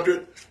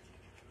subject,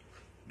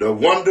 the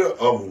wonder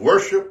of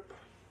worship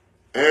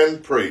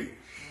and praise.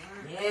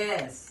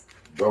 Yes.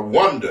 The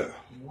wonder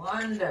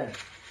Wonder.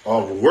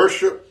 of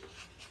worship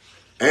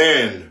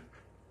and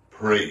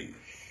praise.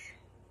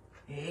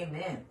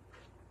 Amen.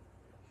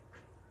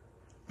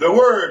 The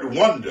word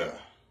wonder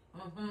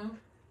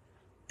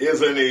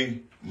is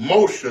an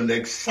emotion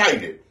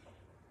excited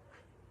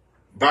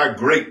by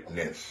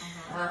greatness.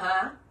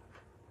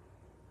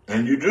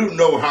 And you do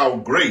know how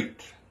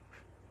great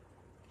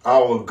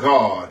our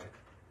God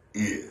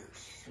is.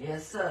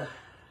 Yes, sir.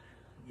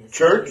 Yes,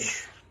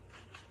 Church,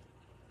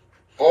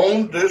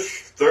 on this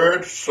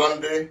third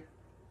Sunday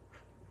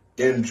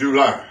in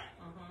July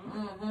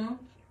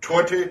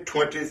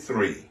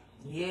 2023,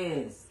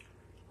 yes.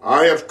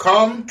 I have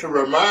come to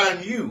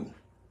remind you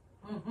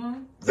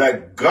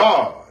that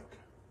God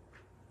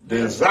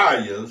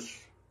desires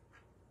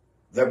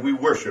that we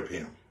worship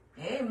Him.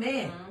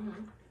 Amen.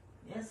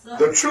 Yes, sir.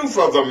 The truth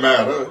of the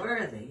matter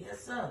Worthy.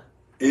 Yes, sir.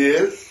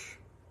 is,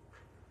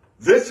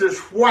 this is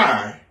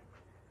why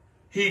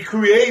He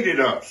created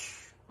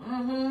us.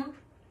 Yes.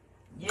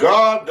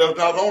 God does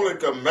not only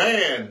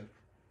command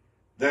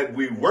that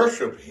we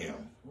worship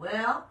Him,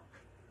 Well.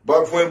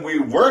 but when we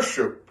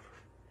worship,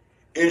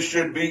 it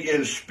should be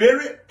in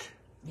spirit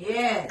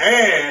Yes.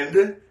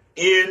 and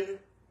in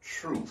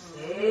truth.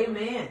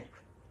 Amen.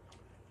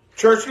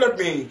 Church, let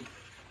me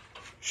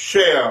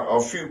share a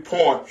few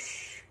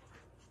points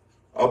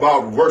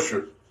about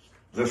worship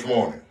this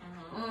morning.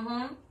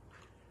 Mm-hmm.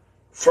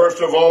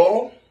 First of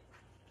all,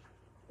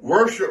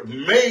 worship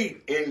may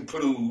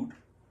include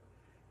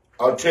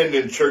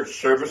attending church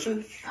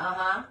services,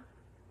 Uh-huh.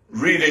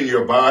 reading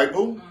your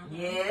Bible,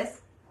 Yes.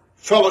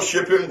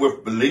 fellowshipping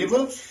with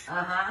believers,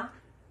 Uh-huh.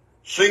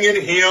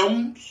 singing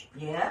hymns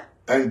Yeah.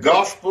 and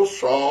gospel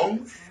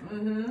songs,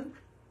 Mm-hmm.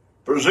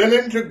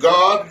 presenting to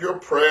God your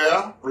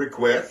prayer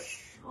requests.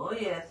 Oh,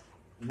 yes.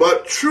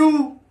 But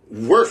true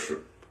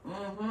worship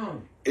Mm-hmm.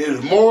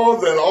 is more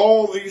than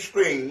all these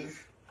things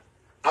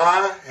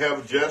I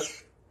have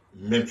just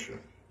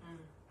mentioned.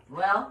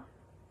 Well.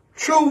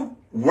 True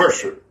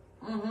worship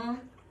Mm-hmm.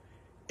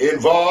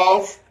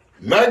 involves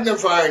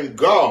magnifying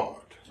God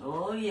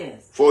Oh,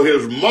 yes. for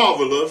his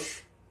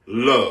marvelous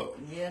love,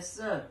 Yes,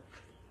 sir.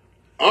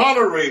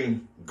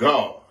 honoring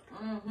God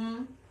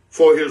Mm-hmm.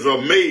 for his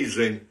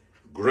amazing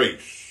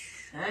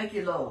grace, Thank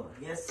you, Lord.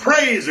 Yes, sir.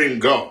 praising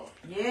God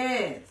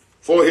Yes.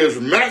 for his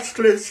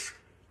matchless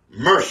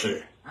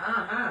mercy,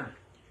 Uh-huh.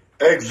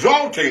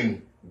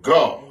 exalting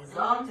God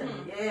Exalted.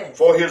 Yes.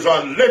 for his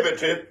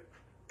unlimited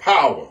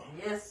power,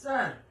 Yes,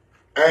 sir.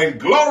 and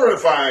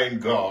glorifying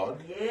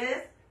God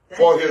Yes. Thank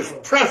for you, his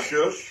Lord.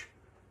 precious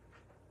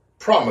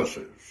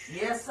promises.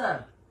 Yes,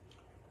 sir.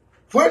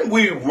 When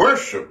we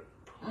worship,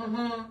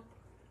 Mm-hmm.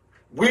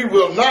 we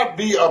will not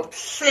be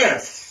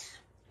obsessed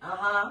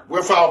Uh-huh.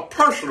 with our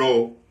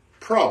personal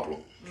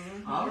problems.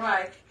 All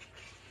right.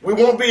 We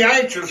won't be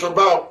anxious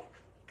about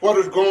what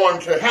is going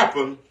to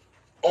happen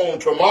on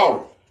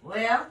tomorrow.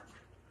 Well.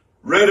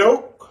 Red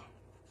Oak,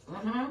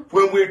 Mm-hmm.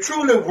 when we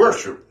truly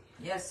worship,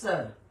 Yes,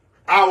 sir.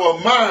 our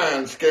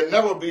minds can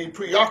never be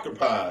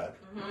preoccupied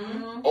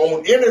Mm-hmm.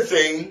 on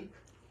anything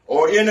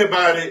or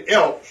anybody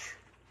else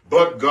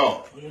but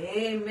God.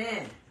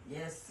 Amen.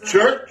 Yes, sir.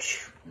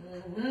 Church,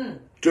 Mm-hmm.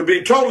 to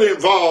be totally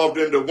involved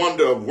in the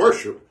wonder of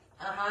worship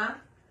Uh-huh.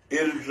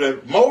 is the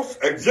most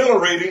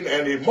exhilarating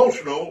and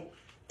emotional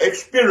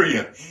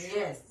experience.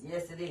 Yes.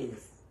 Yes, it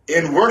is.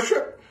 In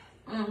worship,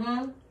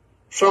 Mm-hmm.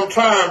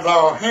 sometimes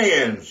our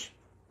hands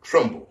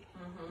tremble.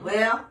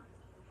 Well.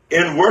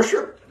 In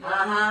worship,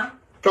 Uh-huh.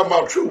 talking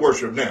about true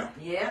worship now,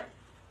 Yeah.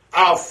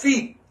 our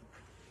feet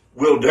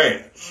will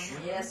dance.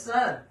 Yes,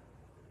 sir.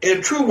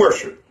 In true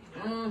worship,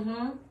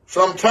 Mm-hmm.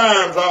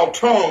 sometimes our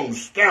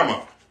tongues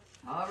stammer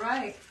All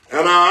right.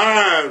 and our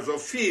eyes are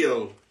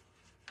filled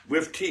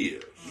with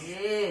tears.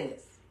 Yes.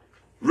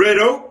 Red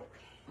Oak,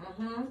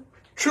 Mm-hmm.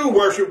 true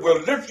worship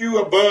will lift you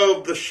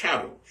above the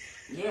shadows.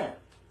 Yeah.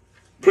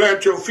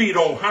 Plant your feet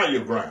on higher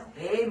ground.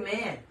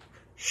 Amen.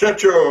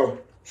 Set your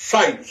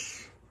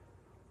sights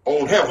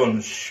on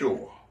heaven's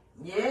shore.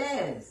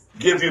 Yes.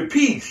 Give you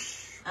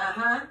peace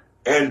Uh-huh.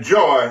 and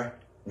joy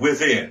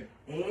within.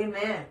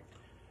 Amen.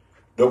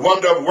 The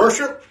wonder of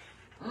worship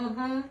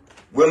Mm-hmm.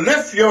 will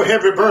lift your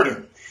heavy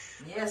burdens,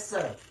 Yes,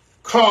 sir.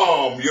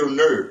 calm your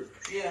nerves,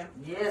 Yeah.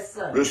 Yes,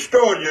 sir.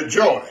 restore your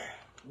joy,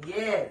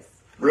 Yes.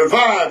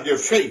 revive your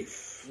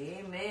faith,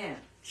 Amen.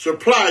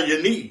 supply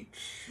your needs,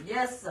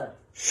 Yes, sir.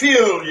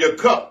 fill your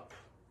cup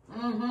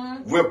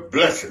Mm-hmm. with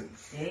blessings.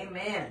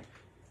 Amen.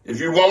 If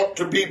you want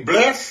to be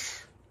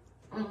blessed,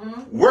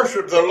 Mm-hmm.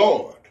 worship the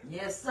Lord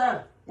Yes,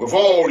 sir. with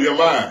all your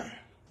mind,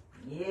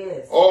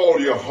 Yes. all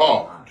your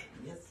heart.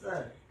 Yes,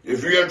 sir.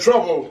 If you're in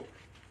trouble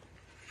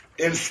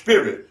in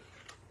spirit,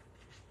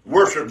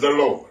 worship the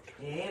Lord.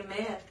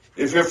 Amen.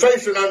 If you're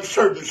facing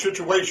uncertain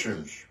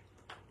situations,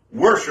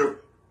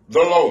 worship the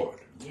Lord.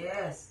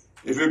 Yes.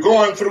 If you're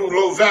going through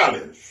low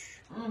valleys,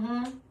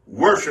 Mm-hmm.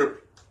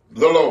 worship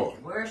the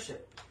Lord.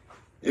 Worship.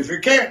 If you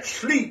can't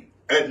sleep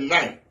at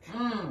night,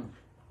 Mm.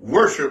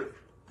 worship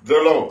the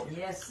Lord.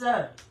 Yes,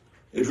 sir.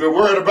 If you're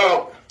worried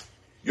about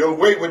your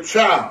wayward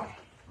child,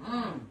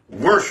 Mm.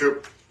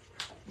 worship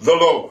the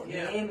Lord.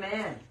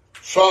 Amen.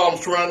 Psalms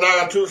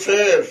 29:2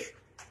 says,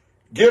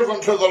 give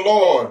unto the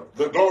Lord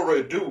the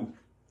glory due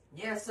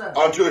Yes, sir.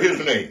 unto his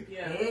name.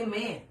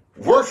 Amen.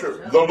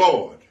 Worship the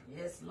Lord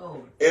Yes,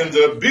 Lord. in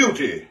the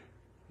beauty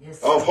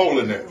Yes, of sir.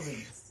 holiness.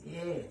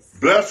 Yes.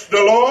 Bless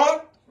the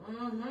Lord,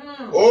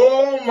 Mm-hmm.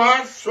 O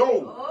my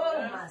soul,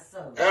 Oh, my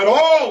soul. and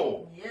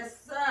all Yes,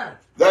 sir.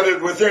 that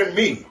is within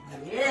me.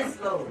 Yes,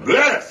 Lord.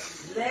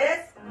 Bless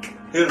Bless.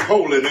 his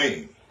holy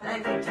name.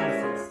 Thank you,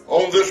 Jesus.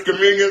 On this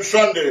Communion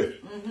Sunday,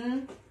 Mm-hmm.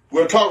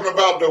 we're talking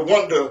about the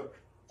wonder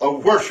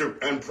of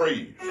worship and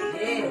praise.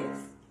 Yes.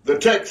 The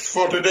text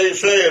for today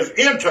says,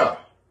 enter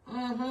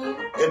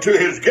Mm-hmm. into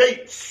his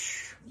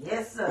gates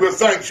Yes, sir. with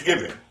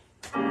thanksgiving,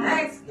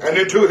 Thanks. and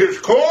into his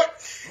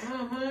courts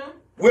Mm-hmm.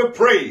 with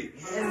praise.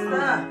 Yes,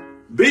 sir.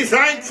 Be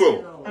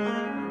thankful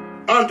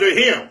Lord. unto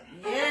him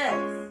Yes.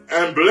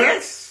 and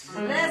bless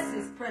Bless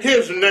his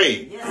precious. his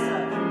name. Yes,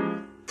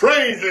 sir.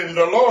 Praising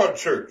the Lord,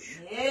 church,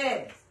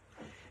 Yes.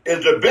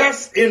 is the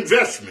best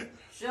investment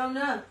Sure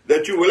enough.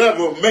 that you will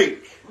ever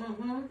make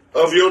Mm-hmm.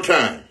 of your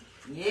time.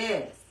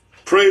 Yes.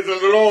 Praising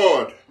the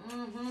Lord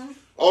Mm-hmm.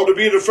 ought to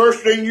be the first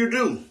thing you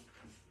do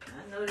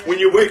I know that. when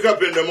you wake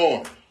up in the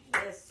morning,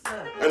 Yes,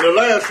 sir. and the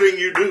last thing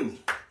you do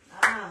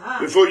Uh-huh.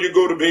 before you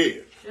go to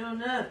bed. Sure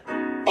enough.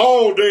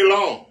 All day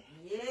long,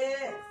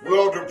 Yes. we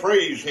ought to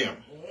praise him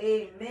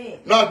Amen.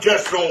 Not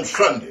just on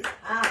Sunday,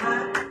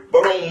 but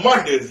on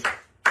Mondays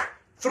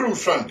through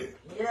Sunday.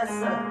 Yes,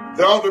 sir.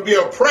 There ought to be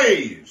a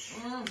praise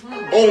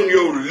on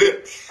your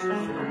lips.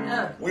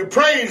 We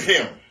praise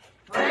him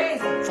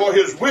for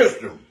his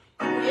wisdom.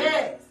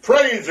 Yes.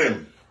 Praise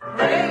him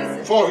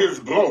Praise for his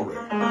glory.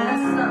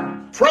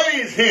 Yes, sir.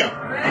 Praise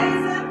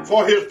him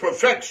for his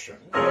perfection.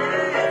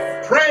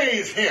 Yes.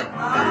 Praise him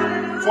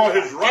for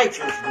his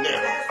righteousness.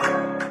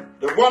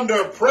 The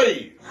wonder of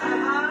praise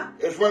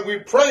is when we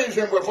praise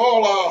him with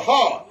all our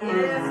heart.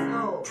 Yes,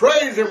 Lord.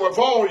 Praise him with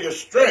all your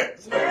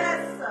strength.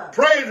 Yes, sir.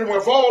 Praise him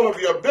with all of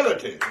your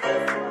ability.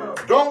 Yes,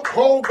 Lord. Don't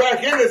hold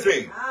back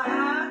anything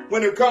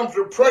when it comes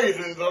to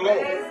praising the Lord.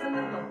 Praise the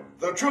Lord.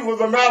 The truth of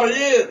the matter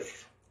is,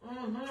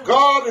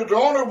 God is the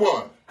only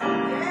one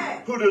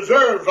Yes. who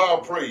deserves our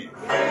praise.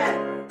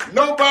 Yes.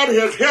 Nobody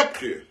has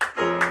helped you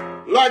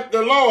like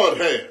the Lord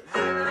has. That's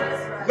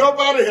right.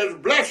 Nobody has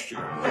blessed you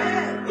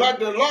Yes. like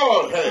the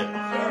Lord has.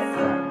 Yes,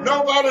 sir.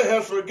 Nobody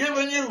has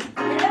forgiven you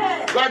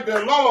Yes. like the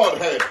Lord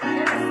has.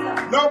 Yes,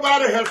 sir.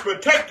 Nobody has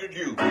protected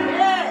you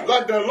Yes.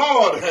 like the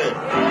Lord has.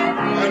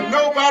 And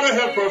nobody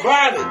has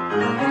provided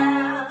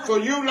Yes. for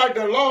you like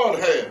the Lord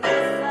has.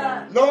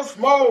 Sir. No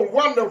small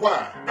wonder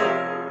why.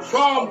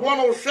 Psalm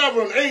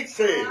 107:8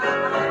 says,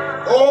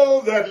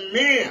 "Oh, that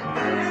men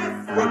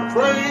would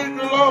praise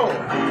the Lord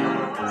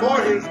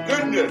for his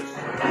goodness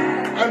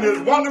and his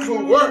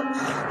wonderful works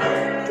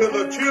to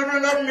the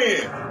children of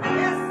men."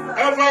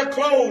 As I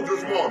close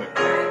this morning,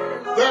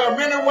 there are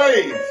many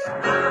ways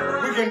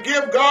we can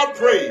give God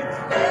praise.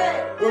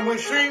 When we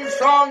sing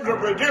songs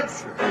of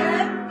redemption,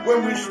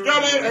 when we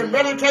study and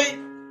meditate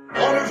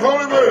on his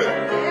holy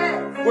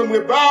word, when we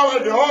bow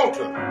at the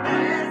altar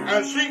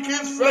and seek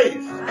his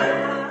face,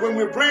 when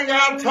we bring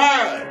our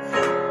tithes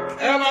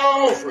and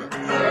our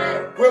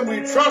offerings, when we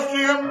trust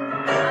him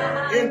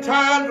in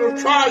times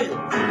of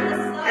trial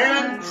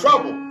and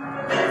trouble.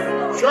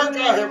 Church,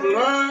 I have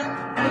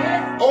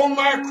learned on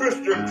my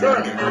Christian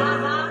journey,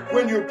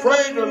 when you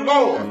praise the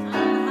Lord,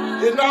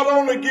 it not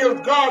only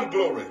gives God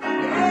glory,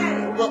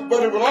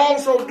 but it will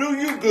also do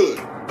you good.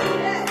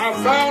 I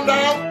found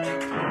out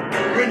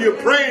when you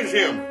praise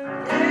him,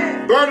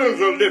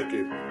 burdens are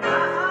lifted.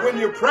 When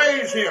you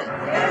praise him,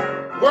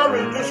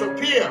 worries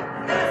disappear.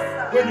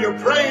 When you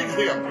praise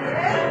him,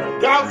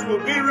 doubts will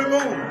be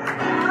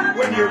removed.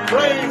 When you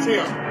praise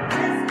him,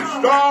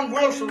 storm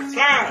will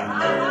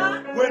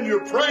subside. When you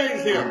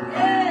praise him,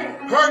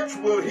 hurts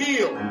will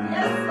heal.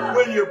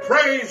 When you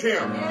praise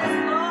him,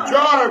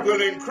 joy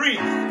will increase.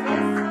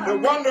 The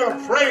wonder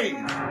of praise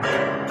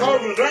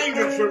causes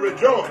angels to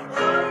rejoice.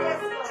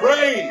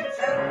 Praise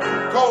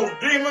causes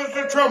demons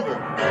to tremble.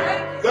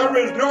 There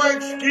is no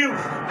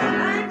excuse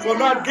for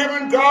not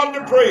giving God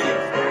the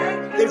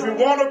praise. If you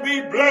want to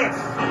be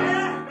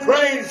blessed,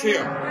 praise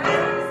him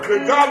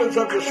regardless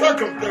of the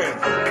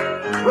circumstance.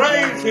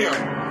 Praise him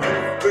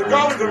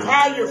regardless of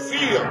how you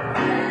feel.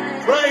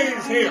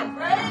 Praise him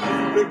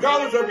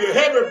regardless of your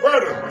heavy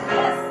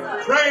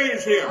burdens.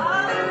 Praise him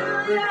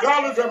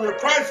regardless of your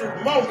crisis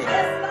moment.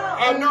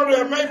 I know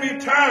there may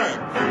be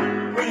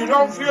times when you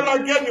don't feel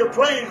like getting your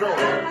praise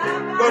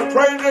on, but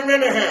praise him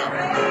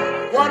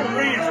anyhow. One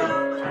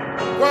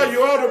reason why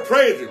you ought to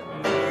praise him,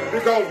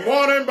 because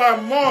morning by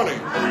morning,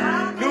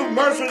 new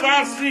mercies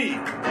I see.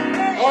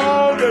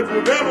 All that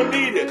we've ever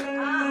needed,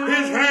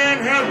 his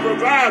hand has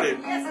provided.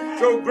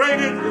 So great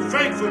is the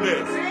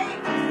faithfulness.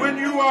 When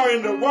you are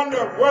in the wonder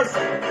of worship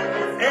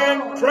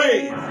and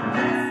praise,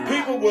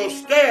 people will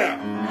stare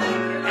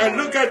and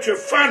look at you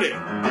funny.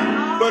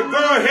 But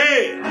go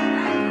ahead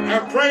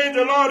and praise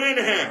the Lord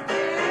anyhow.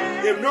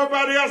 If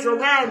nobody else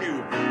around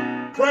you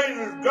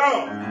praises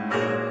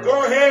God,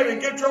 go ahead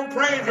and get your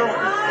praise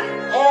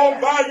on all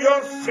by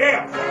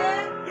yourself.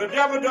 The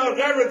devil does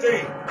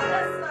everything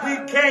he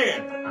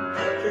can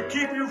to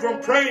keep you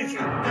from praising.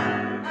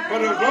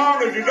 But as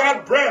long as you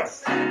got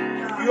breath,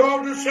 you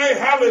ought to say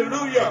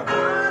hallelujah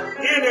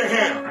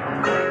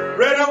anyhow.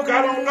 Red Oak,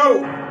 I don't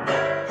know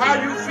how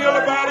you feel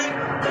about it,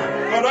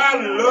 but I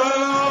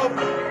love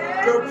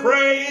to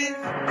praise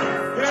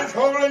his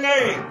holy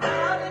name.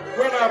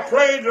 When I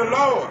praise the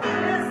Lord,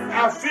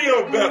 I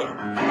feel better.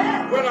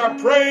 When I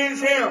praise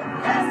him,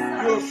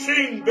 you'll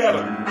sing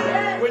better.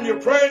 When you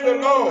praise the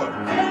Lord,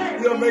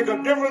 you'll make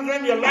a difference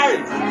in your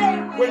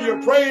life. When you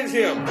praise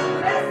him,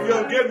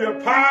 he'll give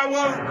you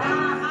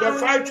power to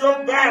fight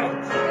your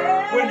battles.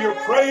 When you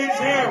praise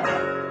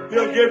him,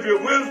 he'll give you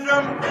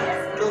wisdom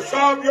to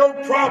solve your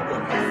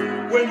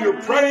problems. When you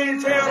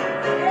praise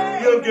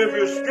him, he'll give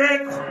you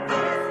strength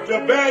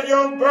to bear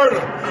your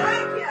burdens.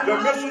 The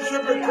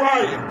Mississippi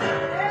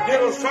Choir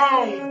did a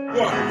song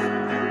once.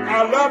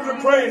 I love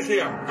to praise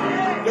him.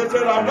 They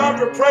said, I love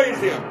to praise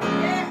him.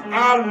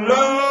 I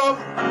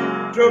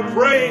love to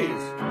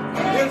praise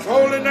his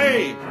holy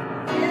name.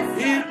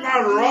 He's my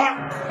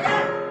rock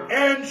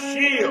and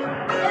shield.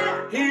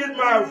 He is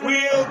my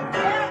wheel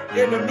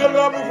in the middle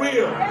of a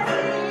wheel.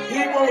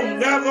 He will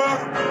never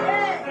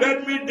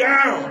let me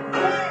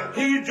down.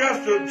 He's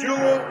just a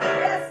jewel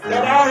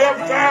that I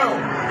have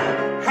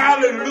found.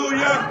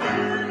 Hallelujah.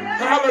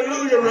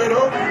 Hallelujah, Red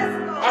Oak.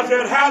 I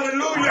said,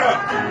 hallelujah.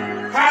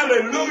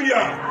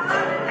 Hallelujah.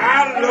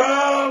 I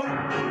love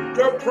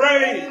to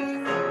praise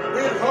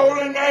His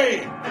holy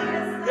name.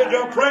 Get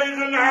your praise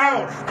in the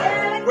house.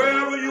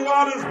 Wherever you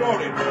are this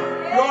morning,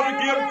 you ought to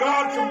give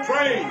God some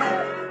praise.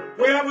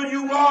 Wherever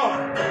you are,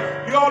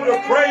 you ought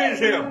to praise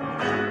Him.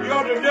 You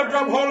ought to lift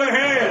up holy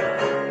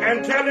hands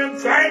and tell Him,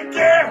 thank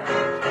you,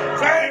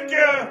 thank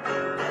you,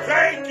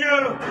 thank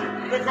you.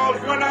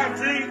 Because when I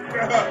think,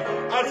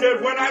 I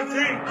said, when I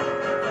think,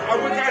 I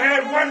wish I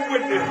had one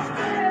witness,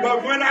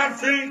 but when I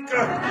think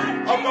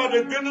about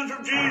the goodness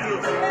of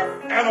Jesus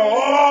and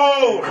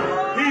all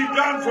He's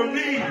done for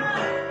me,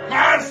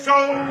 my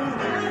soul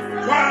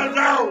cries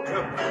out,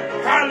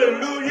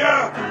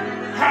 hallelujah,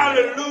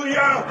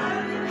 hallelujah,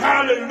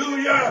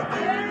 hallelujah,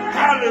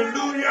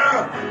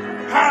 hallelujah,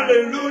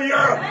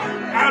 hallelujah.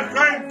 I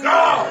thank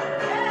God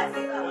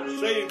for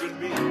saving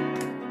me.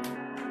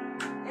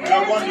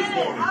 That one this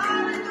morning,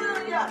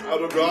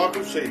 out of the ark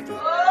of safety.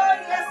 Oh,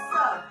 yes,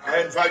 sir. I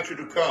invite you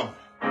to come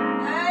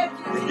Thank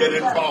you, and get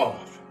Jesus.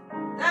 involved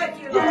Thank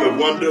you, with the Lord.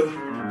 wonder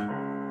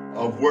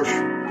of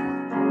worship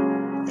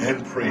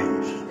and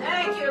praise.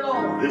 Thank you,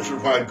 Lord. This is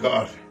why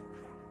God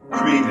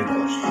created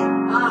us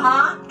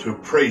to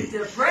praise To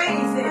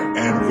praise Him.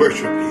 and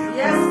worship Him.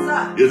 Yes,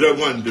 sir. Is there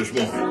one this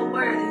morning? So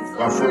worthy. So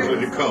Why first worthy.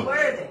 let it So come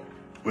worthy.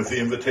 with the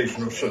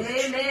invitation of service?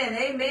 Amen.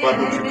 Amen. Why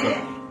don't you Amen.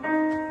 come?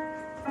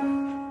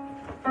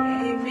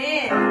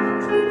 Amen.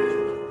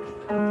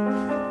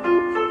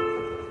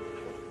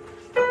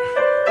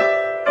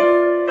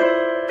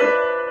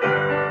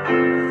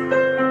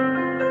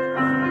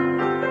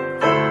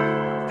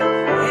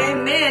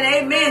 Amen.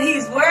 Amen.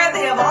 He's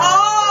worthy of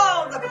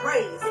all the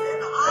praise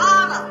and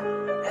honor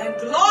and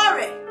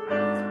glory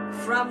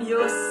from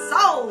your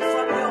soul,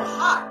 from your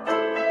heart.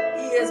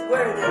 He is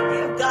worthy.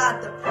 Give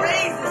God the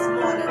praise this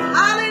morning.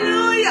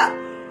 Hallelujah.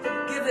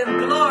 Give Him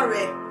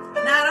glory.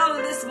 Not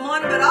only this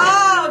morning, but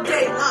all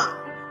day long.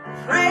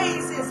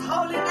 Praise His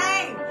holy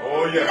name.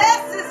 Oh, yeah.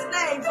 Bless His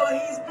name, for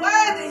He's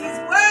worthy. He's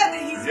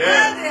worthy. He's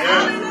worthy.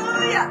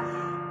 Hallelujah.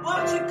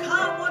 Won't you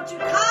come? Won't you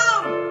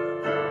come?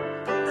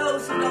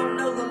 Those who don't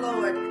know the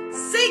Lord,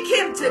 seek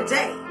Him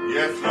today.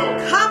 Yes,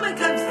 Lord. Come and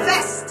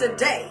confess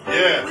today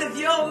with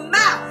your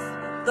mouth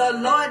the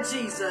Lord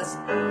Jesus,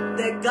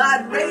 that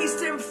God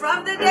raised Him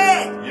from the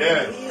dead.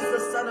 Yes. He is the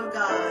Son of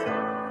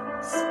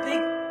God.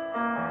 Speak,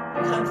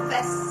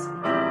 confess,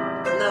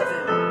 love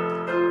Him.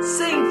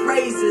 Sing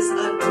praises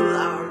unto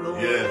our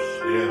Lord. Yes,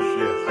 yes,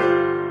 yes.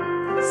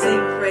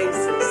 Sing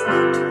praises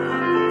unto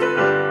our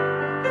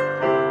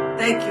Lord.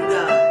 Thank you,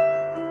 God.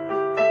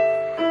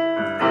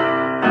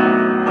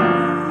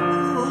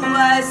 Ooh,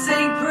 I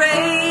sing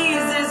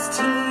praises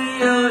to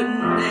your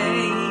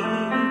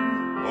name.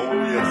 Oh,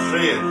 yes,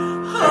 say it.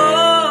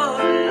 Oh,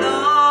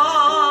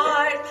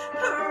 Lord,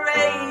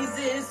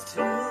 praises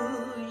to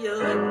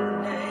your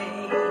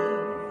name.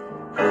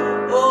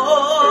 Oh,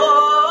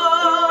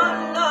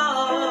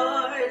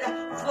 Lord,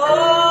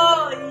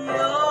 for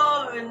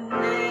your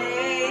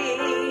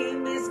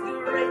name is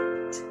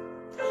great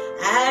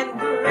and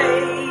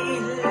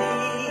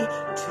greatly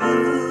to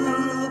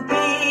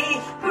be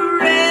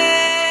praised.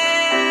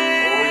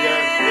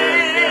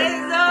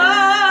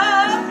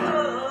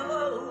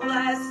 Oh, I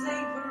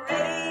sing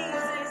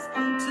praises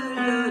to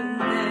your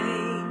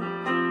name.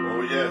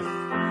 Oh, yes.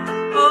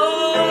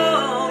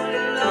 Oh,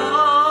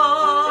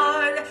 Lord,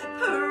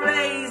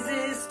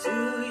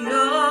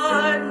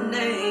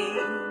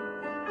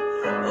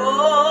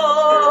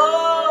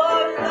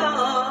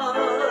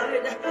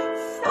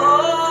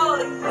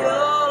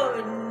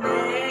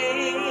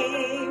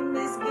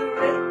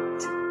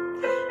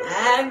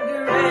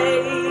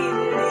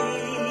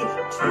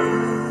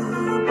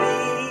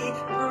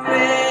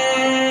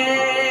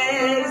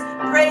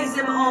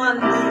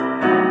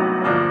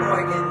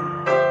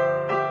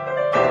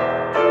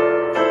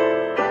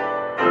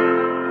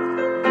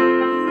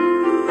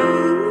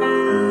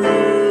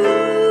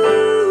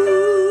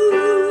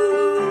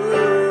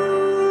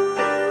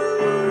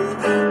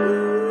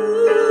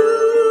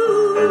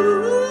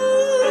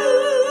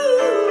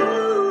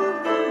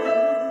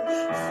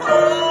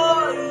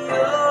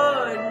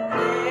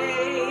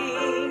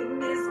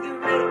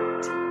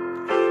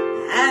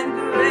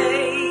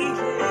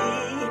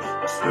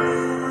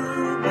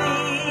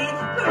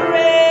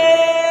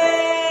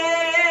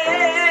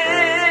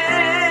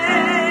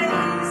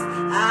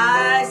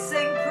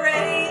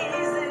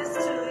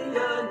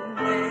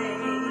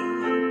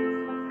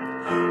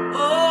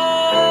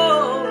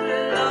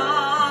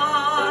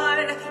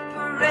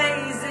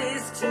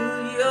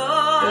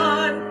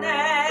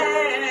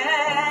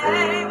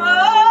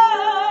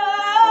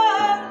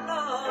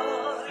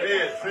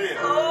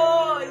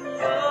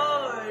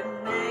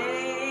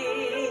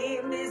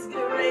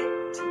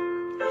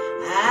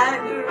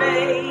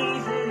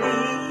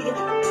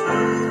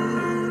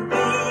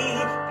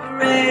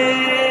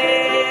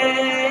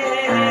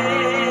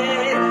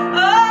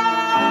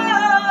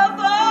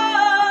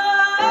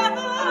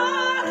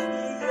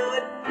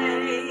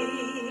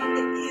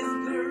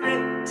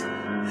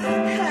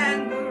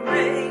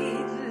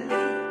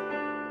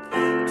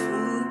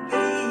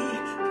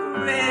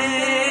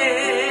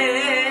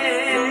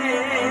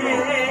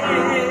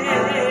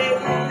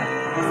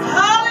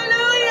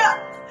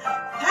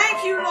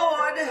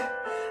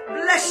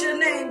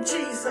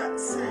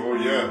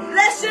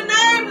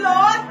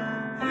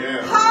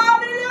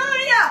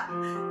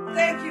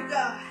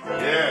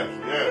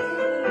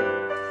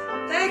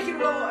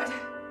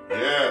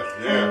 Yes,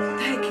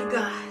 yes. Thank you,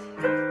 God.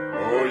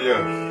 Oh,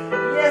 yes.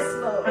 Yes,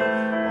 Lord.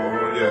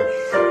 Oh, yes.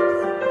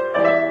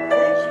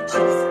 Thank you,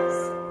 Jesus.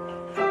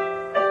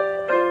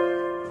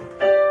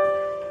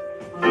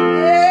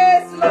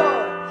 Yes,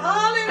 Lord.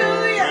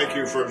 Hallelujah. Thank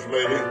you, First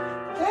Lady.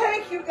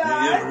 Thank you, He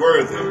God. is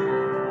worthy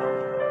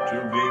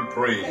to be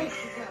praised. Thank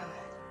you, God.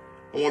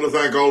 I want to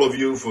thank all of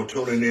you for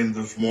tuning in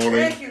this morning.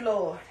 Thank you,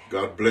 Lord.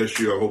 God bless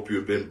you. I hope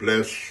you've been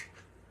blessed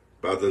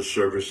by the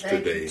service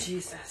Thank today. you,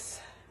 Jesus.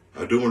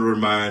 I do want to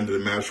remind the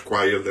Mass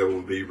Choir there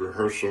will be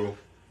rehearsal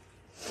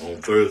on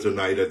Thursday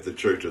night at the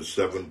church at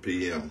 7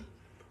 p.m.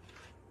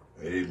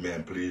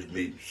 Amen. Please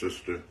meet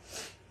Sister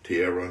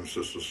Tiara and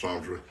Sister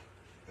Sandra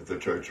at the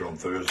church on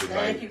Thursday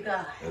Thank night you,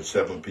 God. at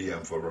 7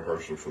 p.m. for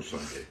rehearsal for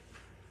Sunday.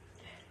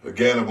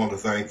 Again, I want to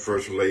thank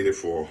First Lady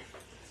for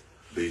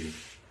the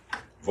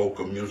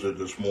vocal music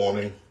this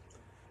morning.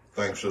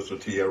 Thanks, Sister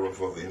Tiara,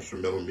 for the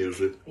instrumental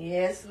music.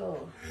 Yes, Lord.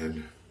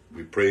 And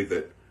we pray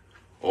that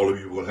all of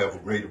you will have a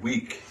great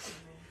week.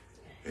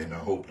 And I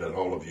hope that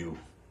all of you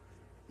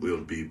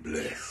will be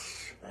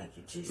blessed. Thank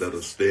you, Jesus. Let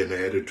us stay in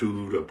the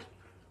attitude of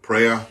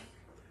prayer.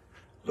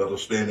 Let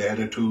us stay in the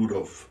attitude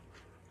of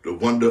the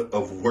wonder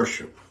of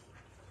worship.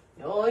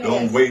 Oh, yes.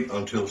 Don't wait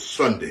until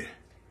Sunday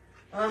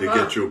to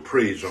get your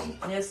praise on.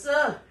 Yes,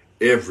 sir.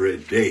 Every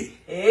day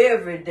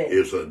Every day.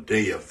 is a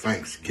day of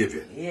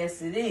thanksgiving.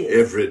 Yes, it is.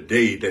 Every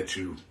day that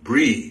you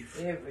breathe,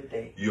 Every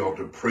day. you ought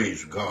to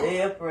praise God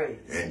Their praise.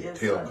 and Yes,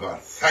 tell sir.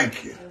 God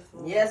thank you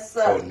Yes,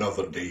 for sir.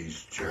 another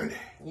day's journey.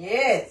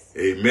 Yes.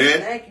 Amen.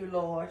 Thank you,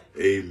 Lord.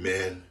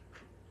 Amen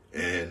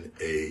and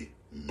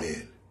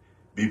amen.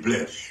 Be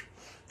blessed.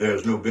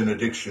 There's no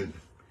benediction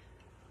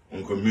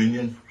on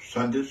communion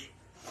Sundays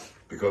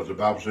because the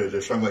Bible says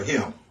they sung a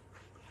hymn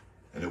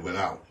and it went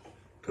out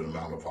to the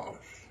Mount of Olives.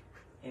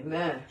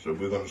 Amen. So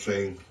we're going to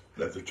sing,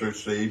 let the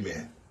church say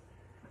amen,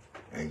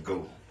 and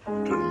go to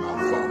the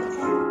Mount of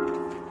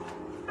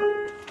Olives.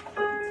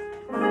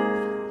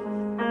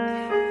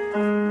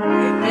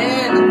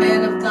 Amen. The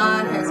man of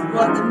God has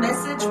brought the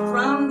message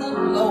from the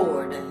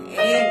Lord.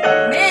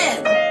 Amen.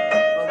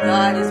 For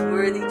God is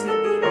worthy to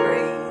be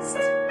praised.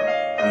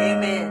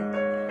 Amen.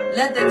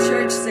 Let the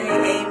church say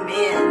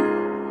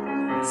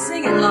amen.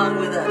 Sing along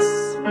with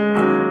us.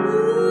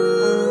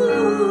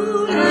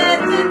 Ooh, let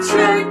the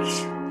church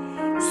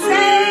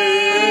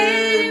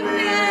say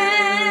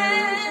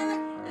amen.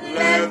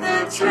 Let the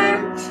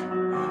church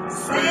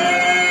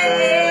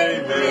say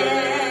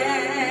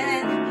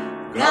amen.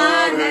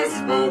 God has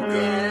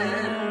spoken.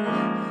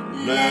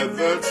 Let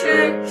the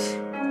church